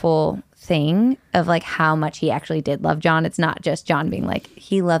beautiful thing of like how much he actually did love John. It's not just John being like,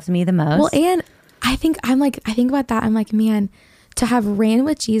 he loves me the most. Well, and I think about that. I'm like, man, to have ran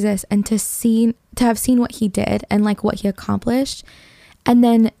with Jesus and to have seen what he did and like what he accomplished, and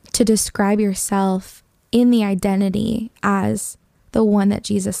then to describe yourself in the identity as the one that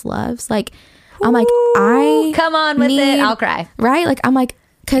Jesus loves. Like, I'm like, come on with it. I'll cry. Right? Like, I'm like,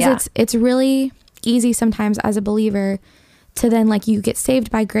 because it's really easy sometimes as a believer to then like you get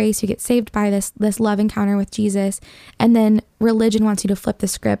saved by grace, you get saved by this love encounter with Jesus, and then religion wants you to flip the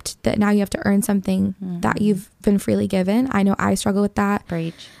script that now you have to earn something that you've been freely given. I know I struggle with that.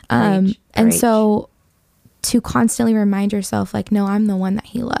 Preach. And so to constantly remind yourself like, no, I'm the one that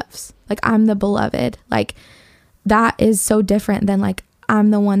he loves. Like, I'm the beloved. Like, that is so different than like,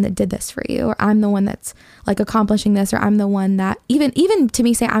 I'm the one that did this for you, or I'm the one that's like accomplishing this, or I'm the one that even to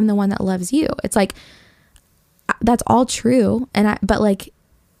me say I'm the one that loves you. It's like, that's all true. But like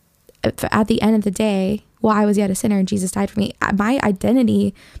at the end of the day, while I was yet a sinner and Jesus died for me, my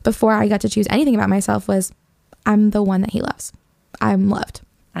identity before I got to choose anything about myself was I'm the one that he loves. I'm loved.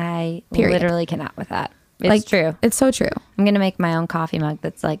 I literally cannot with that. It's like, true. It's so true. I'm going to make my own coffee mug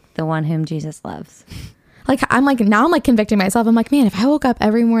that's like the one whom Jesus loves. Like, I'm like convicting myself. I'm like, man, if I woke up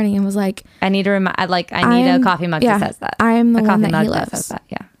every morning and was like, I need a coffee mug that says that. I am the a one coffee that he mug loves. That says that.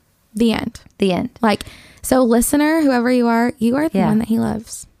 Yeah. The end. The end. Like, so listener, whoever you are the one that he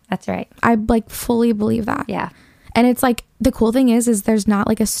loves. That's right. I like fully believe that. Yeah. And it's like, the cool thing is there's not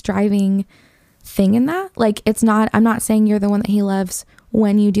like a striving thing in that. Like, it's not, I'm not saying you're the one that he loves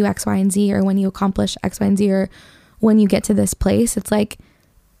when you do X, Y, and Z, or when you accomplish X, Y, and Z, or when you get to this place. It's like,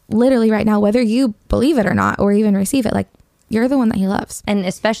 literally right now, whether you believe it or not, or even receive it, like, you're the one that he loves. And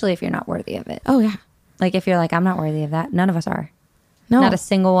especially if you're not worthy of it. Oh yeah. Like, if you're like, I'm not worthy of that. None of us are. No. Not a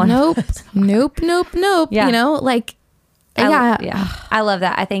single one. Nope. Nope. Yeah. You know, like, I love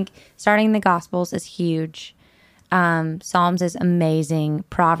that. I think starting the Gospels is huge. Psalms is amazing.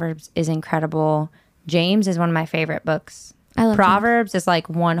 Proverbs is incredible. James is one of my favorite books. I love Proverbs is like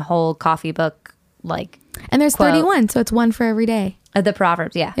one whole coffee book, like. And there's quote. 31, so it's one for every day. The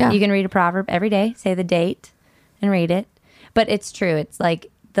Proverbs, yeah. You can read a proverb every day, say the date, and read it. But it's true. It's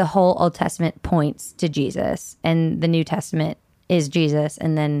like the whole Old Testament points to Jesus, and the New Testament is Jesus,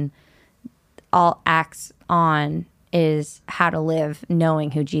 and then all Acts on is how to live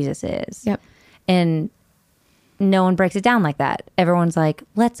knowing who Jesus is. Yep. And no one breaks it down like that. Everyone's like,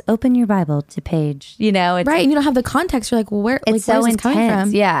 let's open your Bible to page, it's right. And you don't have the context. You're like, well, where's so this coming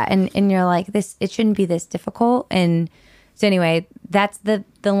from? Yeah. And you're like, it shouldn't be this difficult. And so anyway, that's the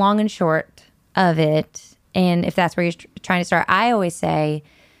long and short of it. And if that's where you're trying to start, I always say,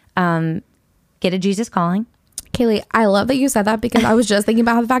 get a Jesus calling. Kaylee, I love that you said that, because I was just thinking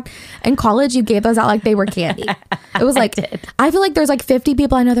about the fact in college you gave those out like they were candy. It was like, I feel like there's like 50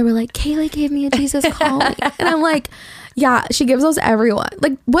 people I know that were like, Kaylee gave me a Jesus calling. And I'm like, yeah, she gives those everyone.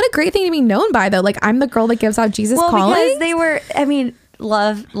 Like, what a great thing to be known by though. Like, I'm the girl that gives out Jesus calling. Because they were,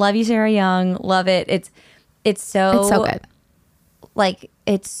 love you, Sarah Young. Love it. It's so good. Like,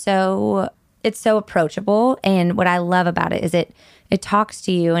 it's so approachable. And what I love about it is it talks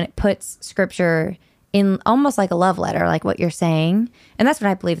to you and it puts scripture in almost like a love letter, like what you're saying. And that's what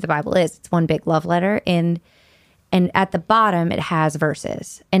I believe the Bible is. It's one big love letter. And at the bottom, it has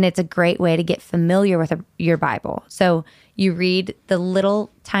verses. And it's a great way to get familiar with your Bible. So you read the little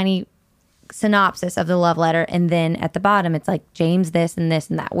tiny synopsis of the love letter. And then at the bottom, it's like James this and this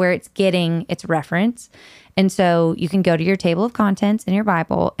and that, where it's getting its reference. And so you can go to your table of contents in your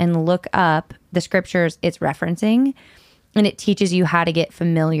Bible and look up the scriptures it's referencing. And it teaches you how to get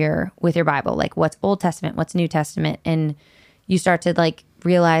familiar with your Bible, like what's Old Testament, what's New Testament. And you start to like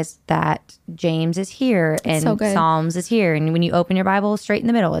realized that James is here and so good. Psalms is here. And when you open your Bible straight in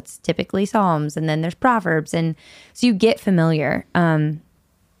the middle, it's typically Psalms, and then there's Proverbs. And so you get familiar.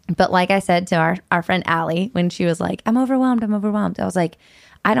 But like I said to our friend Allie, when she was like, I'm overwhelmed. I was like,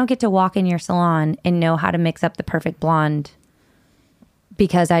 I don't get to walk in your salon and know how to mix up the perfect blonde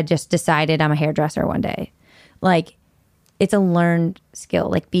because I just decided I'm a hairdresser one day. Like, it's a learned skill.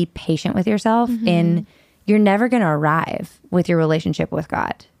 Like, be patient with yourself, and you're never going to arrive with your relationship with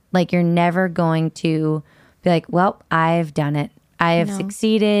God. Like, you're never going to be like, well, I've done it. I have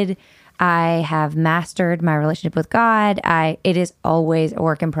succeeded. I have mastered my relationship with God. It is always a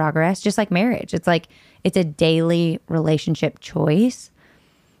work in progress, just like marriage. It's like, it's a daily relationship choice,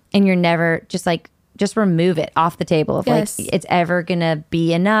 and you're never just remove it off the table if like it's ever going to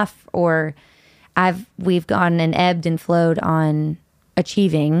be enough, or we've gone and ebbed and flowed on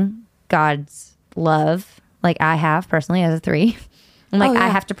achieving God's love. Like I have personally as a 3. I'm like, I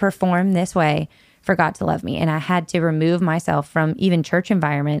have to perform this way for God to love me. And I had to remove myself from even church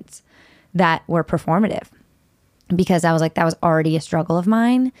environments that were performative, because I was like, that was already a struggle of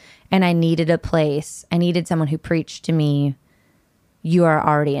mine. And I needed a place. I needed someone who preached to me, you are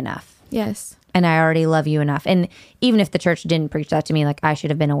already enough. Yes. And I already love you enough. And even if the church didn't preach that to me, like I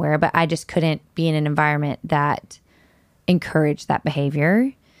should have been aware, but I just couldn't be in an environment that encouraged that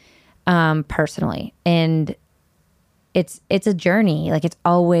behavior personally. And it's a journey. Like, it's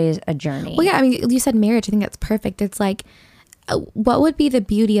always a journey. Well, yeah, I mean, you said marriage. I think that's perfect. It's like, what would be the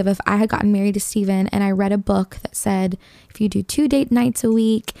beauty of if I had gotten married to Steven and I read a book that said, if you do 2 date nights a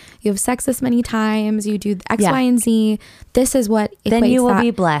week, you have sex this many times, you do X, Y, and Z, this is what equates then you will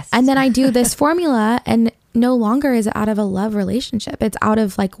be blessed. And then I do this formula, and no longer is it out of a love relationship. It's out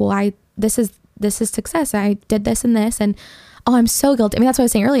of like, well, this is success. I did this and this, and oh, I'm so guilty. I mean, that's what I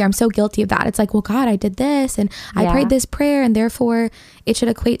was saying earlier. I'm so guilty of that. It's like, well, God, I did this and I prayed this prayer, and therefore it should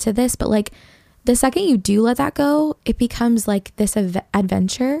equate to this. But like, the second you do let that go, it becomes like this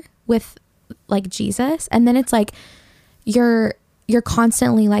adventure with like Jesus. And then it's like, you're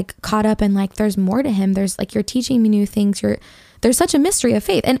constantly like caught up in like, there's more to him. There's like, you're teaching me new things. There's such a mystery of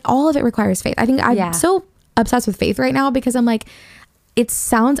faith, and all of it requires faith. I think I'm so obsessed with faith right now, because I'm like, it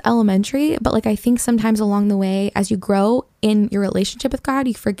sounds elementary, but like, I think sometimes along the way, as you grow in your relationship with God,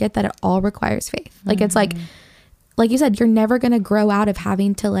 you forget that it all requires faith. Like, it's like you said, you're never going to grow out of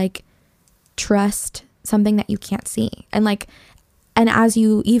having to like trust something that you can't see. And like, and as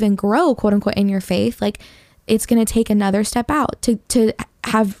you even grow, quote unquote, in your faith, like, it's going to take another step out to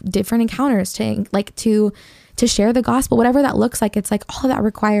have different encounters, to share the gospel, whatever that looks like. It's like, all of that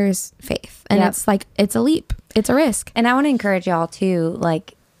requires faith. And it's like, it's a leap, it's a risk. And I want to encourage y'all to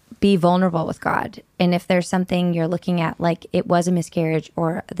like, be vulnerable with God. And if there's something you're looking at, like it was a miscarriage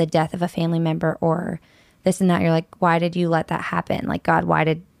or the death of a family member or this and that, you're like, why did you let that happen? Like, God, why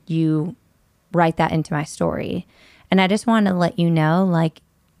did you write that into my story? And I just want to let you know, like,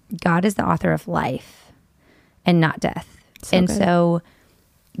 God is the author of life and not death. So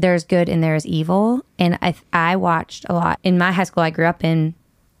there's good and there's evil. And I watched a lot. In my high school I grew up in,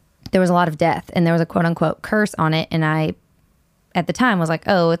 there was a lot of death, and there was a quote unquote curse on it. And I, at the time, was like,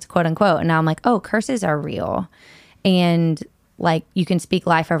 oh, it's quote unquote. And now I'm like, oh, curses are real. And like, you can speak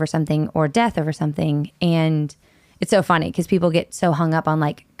life over something or death over something. And it's so funny because people get so hung up on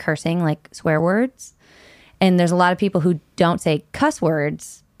like cursing, like swear words. And there's a lot of people who don't say cuss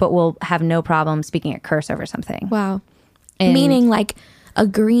words, but will have no problem speaking a curse over something. Wow. And meaning like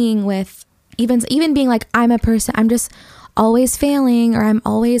agreeing with, even being like, I'm a person, I'm just always failing, or I'm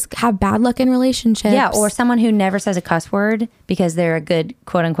always have bad luck in relationships. Yeah, or someone who never says a cuss word because they're a good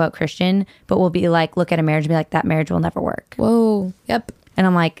quote unquote Christian, but will be like, look at a marriage and be like, that marriage will never work. Whoa. Yep. And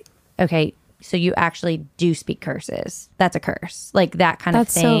I'm like, okay, so you actually do speak curses. That's a curse. Like that kind of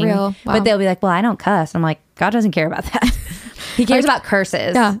thing. That's so real. Wow. But they'll be like, well, I don't cuss. I'm like, God doesn't care about that. He cares about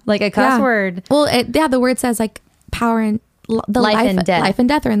curses. Yeah. Like a cuss word. Well, the word says like power and life and death. Life and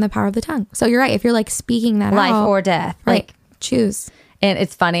death are in the power of the tongue. So you're right. If you're like speaking that life out, or death, right, like choose. And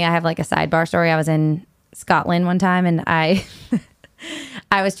it's funny. I have like a sidebar story. I was in Scotland one time, and I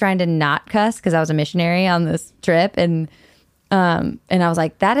was trying to not cuss because I was a missionary on this trip, and I was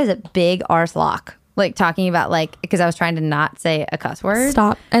like, that is a big arse lock. Like talking about like, because I was trying to not say a cuss word.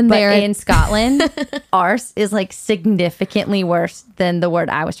 Stop. And but in Scotland, arse is like significantly worse than the word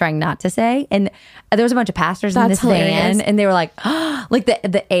I was trying not to say. And there was a bunch of pastors in this van, and they were like, oh, like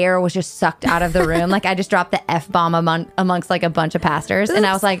the air was just sucked out of the room. Like I just dropped the F-bomb amongst like a bunch of pastors. Oops. And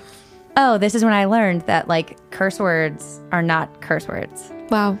I was like, oh, this is when I learned that like curse words are not curse words.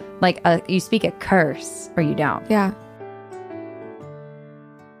 Wow. Like you speak a curse or you don't. Yeah.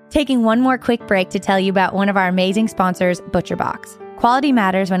 Taking one more quick break to tell you about one of our amazing sponsors, ButcherBox. Quality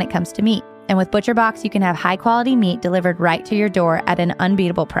matters when it comes to meat. And with ButcherBox, you can have high quality meat delivered right to your door at an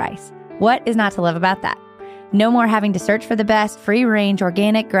unbeatable price. What is not to love about that? No more having to search for the best free-range,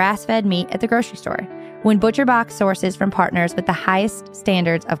 organic, grass-fed meat at the grocery store. When ButcherBox sources from partners with the highest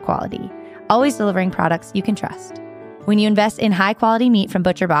standards of quality, always delivering products you can trust. When you invest in high-quality meat from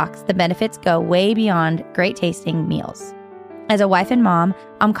ButcherBox, the benefits go way beyond great-tasting meals. As a wife and mom,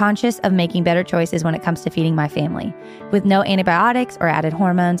 I'm conscious of making better choices when it comes to feeding my family. With no antibiotics or added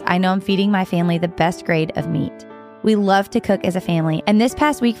hormones, I know I'm feeding my family the best grade of meat. We love to cook as a family, and this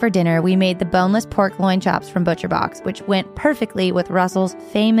past week for dinner, we made the boneless pork loin chops from ButcherBox, which went perfectly with Russell's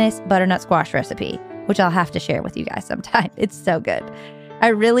famous butternut squash recipe, which I'll have to share with you guys sometime. It's so good. I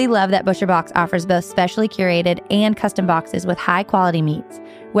really love that ButcherBox offers both specially curated and custom boxes with high quality meats.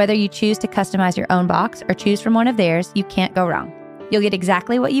 Whether you choose to customize your own box or choose from one of theirs, you can't go wrong. You'll get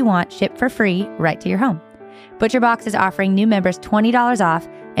exactly what you want shipped for free right to your home. ButcherBox is offering new members $20 off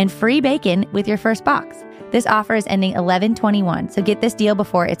and free bacon with your first box. This offer is ending 11/21, so get this deal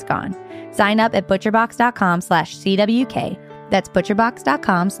before it's gone. Sign up at butcherbox.com/CWK. That's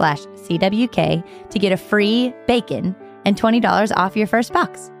butcherbox.com/CWK to get a free bacon and $20 off your first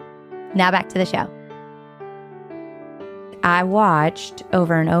box. Now back to the show. I watched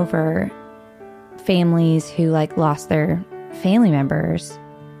over and over families who lost their family members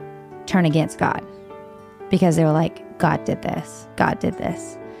turn against God because they were like, God did this. God did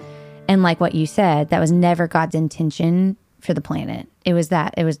this. And like what you said, that was never God's intention for the planet. It was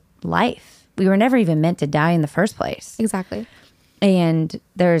life. We were never even meant to die in the first place. Exactly. And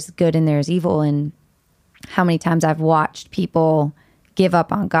there's good and there's evil. And how many times I've watched people give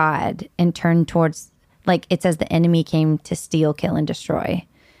up on God and turn towards, like it says, the enemy came to steal, kill, and destroy.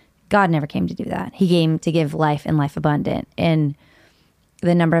 God never came to do that. He came to give life and life abundant. And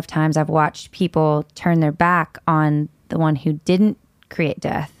the number of times I've watched people turn their back on the one who didn't create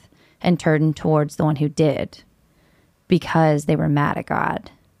death and turn towards the one who did because they were mad at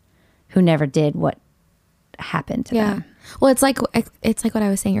God, who never did what happened to them. Well, it's like what I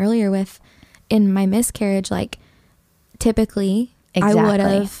was saying earlier with in my miscarriage, like typically Exactly. I would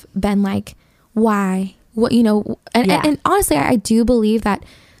have been like, why? What, and honestly, I do believe that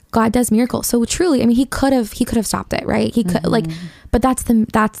God does miracles. So truly, I mean, he could have stopped it, right? He could but that's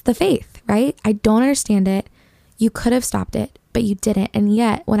the faith, right? I don't understand it. You could have stopped it, but you didn't. And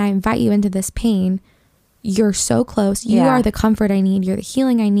yet when I invite you into this pain, you're so close. You are the comfort I need. You're the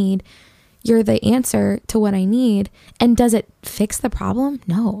healing I need. You're the answer to what I need. And does it fix the problem?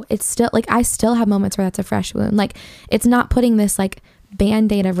 No, it's still I still have moments where that's a fresh wound. It's not putting this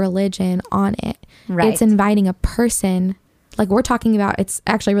Band-Aid of religion on it. Right. It's inviting a person we're talking about. It's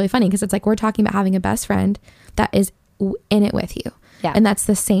actually really funny because it's we're talking about having a best friend that is in it with you. Yeah. And that's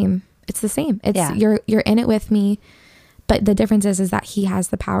the same. It's the same. It's you're in it with me. But the difference is that he has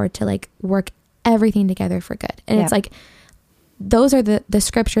the power to work everything together for good. And it's those are the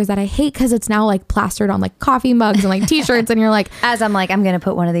scriptures that I hate because it's now plastered on coffee mugs and t-shirts and you're as I'm I'm going to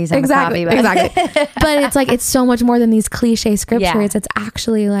put one of these on exactly, the coffee mug. Exactly. But it's it's so much more than these cliche scriptures. Yeah. It's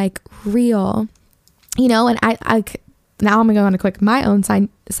actually real, and I now I'm going to go on a quick, my own side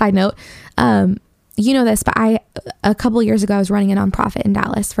note. This, but a couple of years ago, I was running a nonprofit in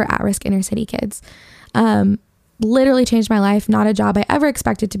Dallas for at-risk inner city kids. Literally changed my life. Not a job I ever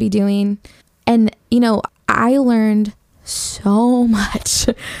expected to be doing. And, I learned so much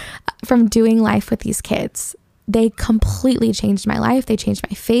from doing life with these kids. They completely changed my life. They changed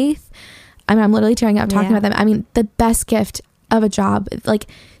my faith. I'm literally tearing up talking about them. I mean, the best gift of a job,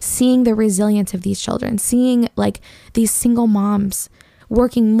 seeing the resilience of these children, seeing these single moms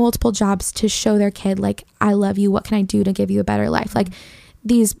working multiple jobs to show their kid, I love you. What can I do to give you a better life?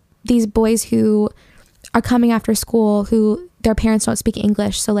 These boys who are coming after school, who their parents don't speak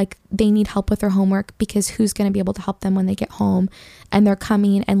English. So they need help with their homework because who's going to be able to help them when they get home? And they're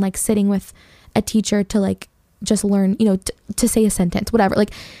coming and sitting with a teacher to just learn, to say a sentence, whatever.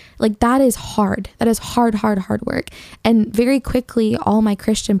 That is hard. That is hard work. And very quickly, all my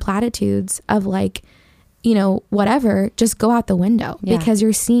Christian platitudes of whatever, just go out the window because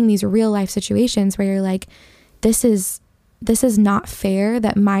you're seeing these real life situations where you're this is not fair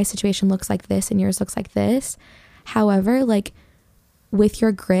that my situation looks like this and yours looks like this. However, with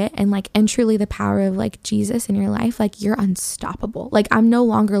your grit and truly the power of Jesus in your life, you're unstoppable. I'm no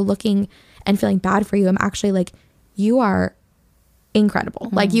longer looking and feeling bad for you. I'm actually you are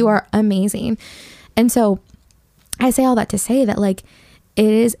incredible. You are amazing. And so I say all that to say that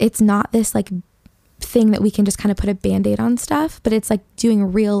it's not this thing that we can just kind of put a Band-Aid on stuff, but it's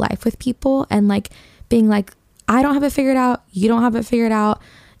doing real life with people and being I don't have it figured out. You don't have it figured out.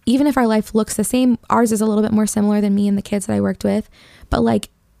 even if our life looks the same, ours is a little bit more similar than me and the kids that I worked with. But like,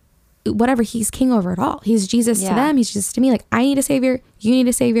 whatever, he's king over it all. He's Jesus to them. He's Jesus to me. Like, I need a savior. You need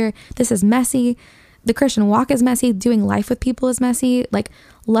a savior. This is messy. The Christian walk is messy. Doing life with people is messy. Like,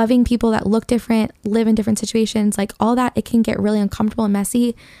 loving people that look different, live in different situations, like all that, it can get really uncomfortable and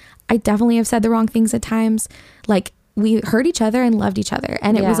messy. I definitely have said the wrong things at times. Like, we hurt each other and loved each other.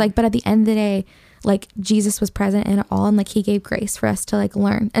 And it was like, but at the end of the day, like, Jesus was present in it all. And like, he gave grace for us to like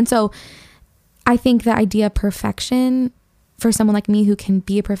learn. And so I think the idea of perfection for someone like me who can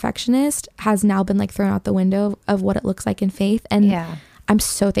be a perfectionist has now been like thrown out the window of what it looks like in faith. And I'm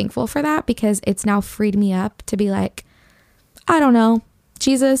so thankful for that, because it's now freed me up to be like, I don't know,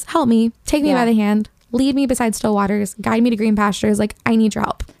 Jesus, help me, take me by the hand, lead me beside still waters, guide me to green pastures. Like, I need your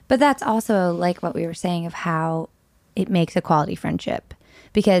help. But that's also like what we were saying of how it makes a quality friendship.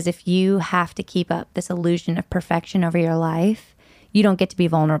 Because if you have to keep up this illusion of perfection over your life, you don't get to be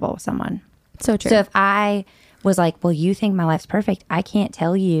vulnerable with someone. So true. So if I was like, well, you think my life's perfect, I can't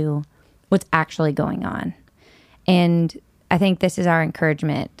tell you what's actually going on. And I think this is our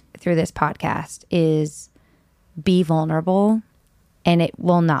encouragement through this podcast is be vulnerable, and it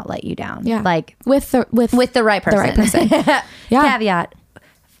will not let you down. Yeah. Like with the right person. The right person. Caveat,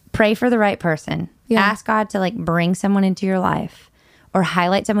 pray for the right person. Yeah. Ask God to like bring someone into your life or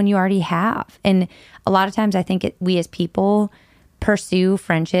highlight someone you already have. And a lot of times I think we as people pursue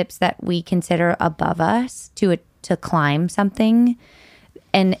friendships that we consider above us to climb something,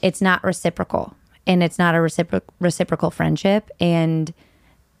 and it's not reciprocal, and it's not a reciprocal friendship, and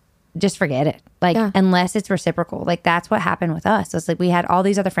just forget it. Like, unless it's reciprocal. Like, that's what happened with us. It's like we had all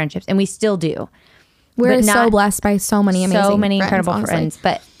these other friendships, and we still do. We're so blessed by so many incredible friends,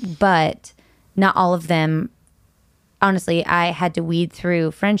 but not all of them. Honestly, I had to weed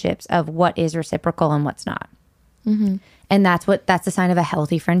through friendships of what is reciprocal and what's not. Mm-hmm. And that's the sign of a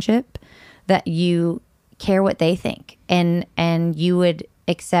healthy friendship, that you care what they think, and you would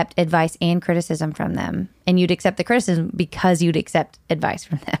accept advice and criticism from them, and you'd accept the criticism because you'd accept advice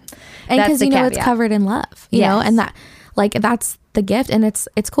from them. And because it's covered in love, you know, and that, like, that's the gift. And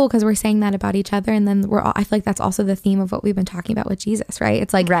it's cool because we're saying that about each other, and then I feel like that's also the theme of what we've been talking about with Jesus, right?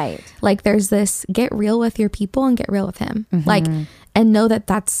 It's like, like there's this, get real with your people and get real with him, like, and know that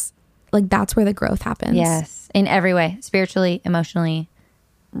that's where the growth happens. Yes. In every way, spiritually, emotionally,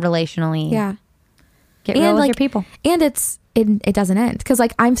 relationally. Yeah. Get real with your people. And it doesn't end. Because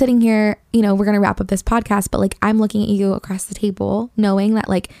like, I'm sitting here, you know, we're going to wrap up this podcast, but like, I'm looking at you across the table knowing that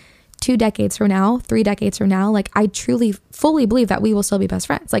like 2 decades from now, 3 decades from now, like I truly fully believe that we will still be best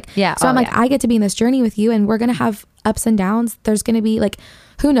friends. Like, so I'm like, I get to be in this journey with you, and we're going to have ups and downs. There's going to be like,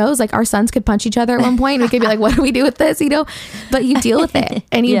 who knows, like our sons could punch each other at one point. We could be like, what do we do with this? You know, but you deal with it,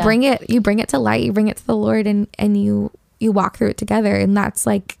 and you bring it to light, you bring it to the Lord, and you walk through it together. And that's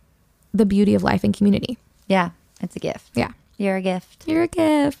like the beauty of life and community. Yeah. It's a gift. Yeah. You're a gift. You're a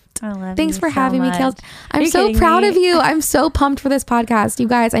gift. I love Thanks you for so having much. me, Kels. I'm so proud of you. I'm so pumped for this podcast. You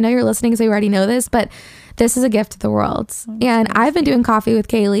guys, I know you're listening, so you already know this, but this is a gift to the world. And I've been doing coffee with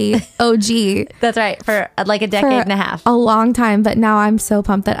Kaylee, OG. That's right. For like a decade and a half. A long time. But now I'm so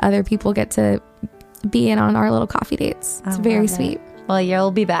pumped that other people get to be in on our little coffee dates. It's very sweet. Well,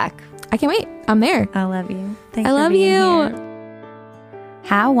 you'll be back. I can't wait. I'm there. I love you. Thanks I love you. Here.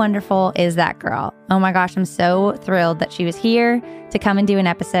 How wonderful is that girl? Oh my gosh, I'm so thrilled that she was here to come and do an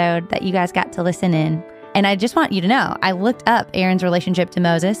episode that you guys got to listen in. And I just want you to know, I looked up Aaron's relationship to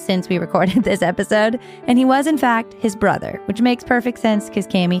Moses since we recorded this episode, and he was in fact his brother, which makes perfect sense because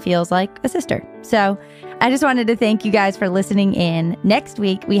Cami feels like a sister. So I just wanted to thank you guys for listening in. Next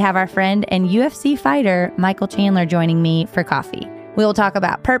week, we have our friend and UFC fighter, Michael Chandler, joining me for coffee. We will talk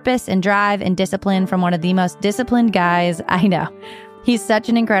about purpose and drive and discipline from one of the most disciplined guys I know. He's such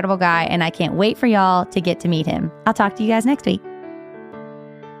an incredible guy, and I can't wait for y'all to get to meet him. I'll talk to you guys next week.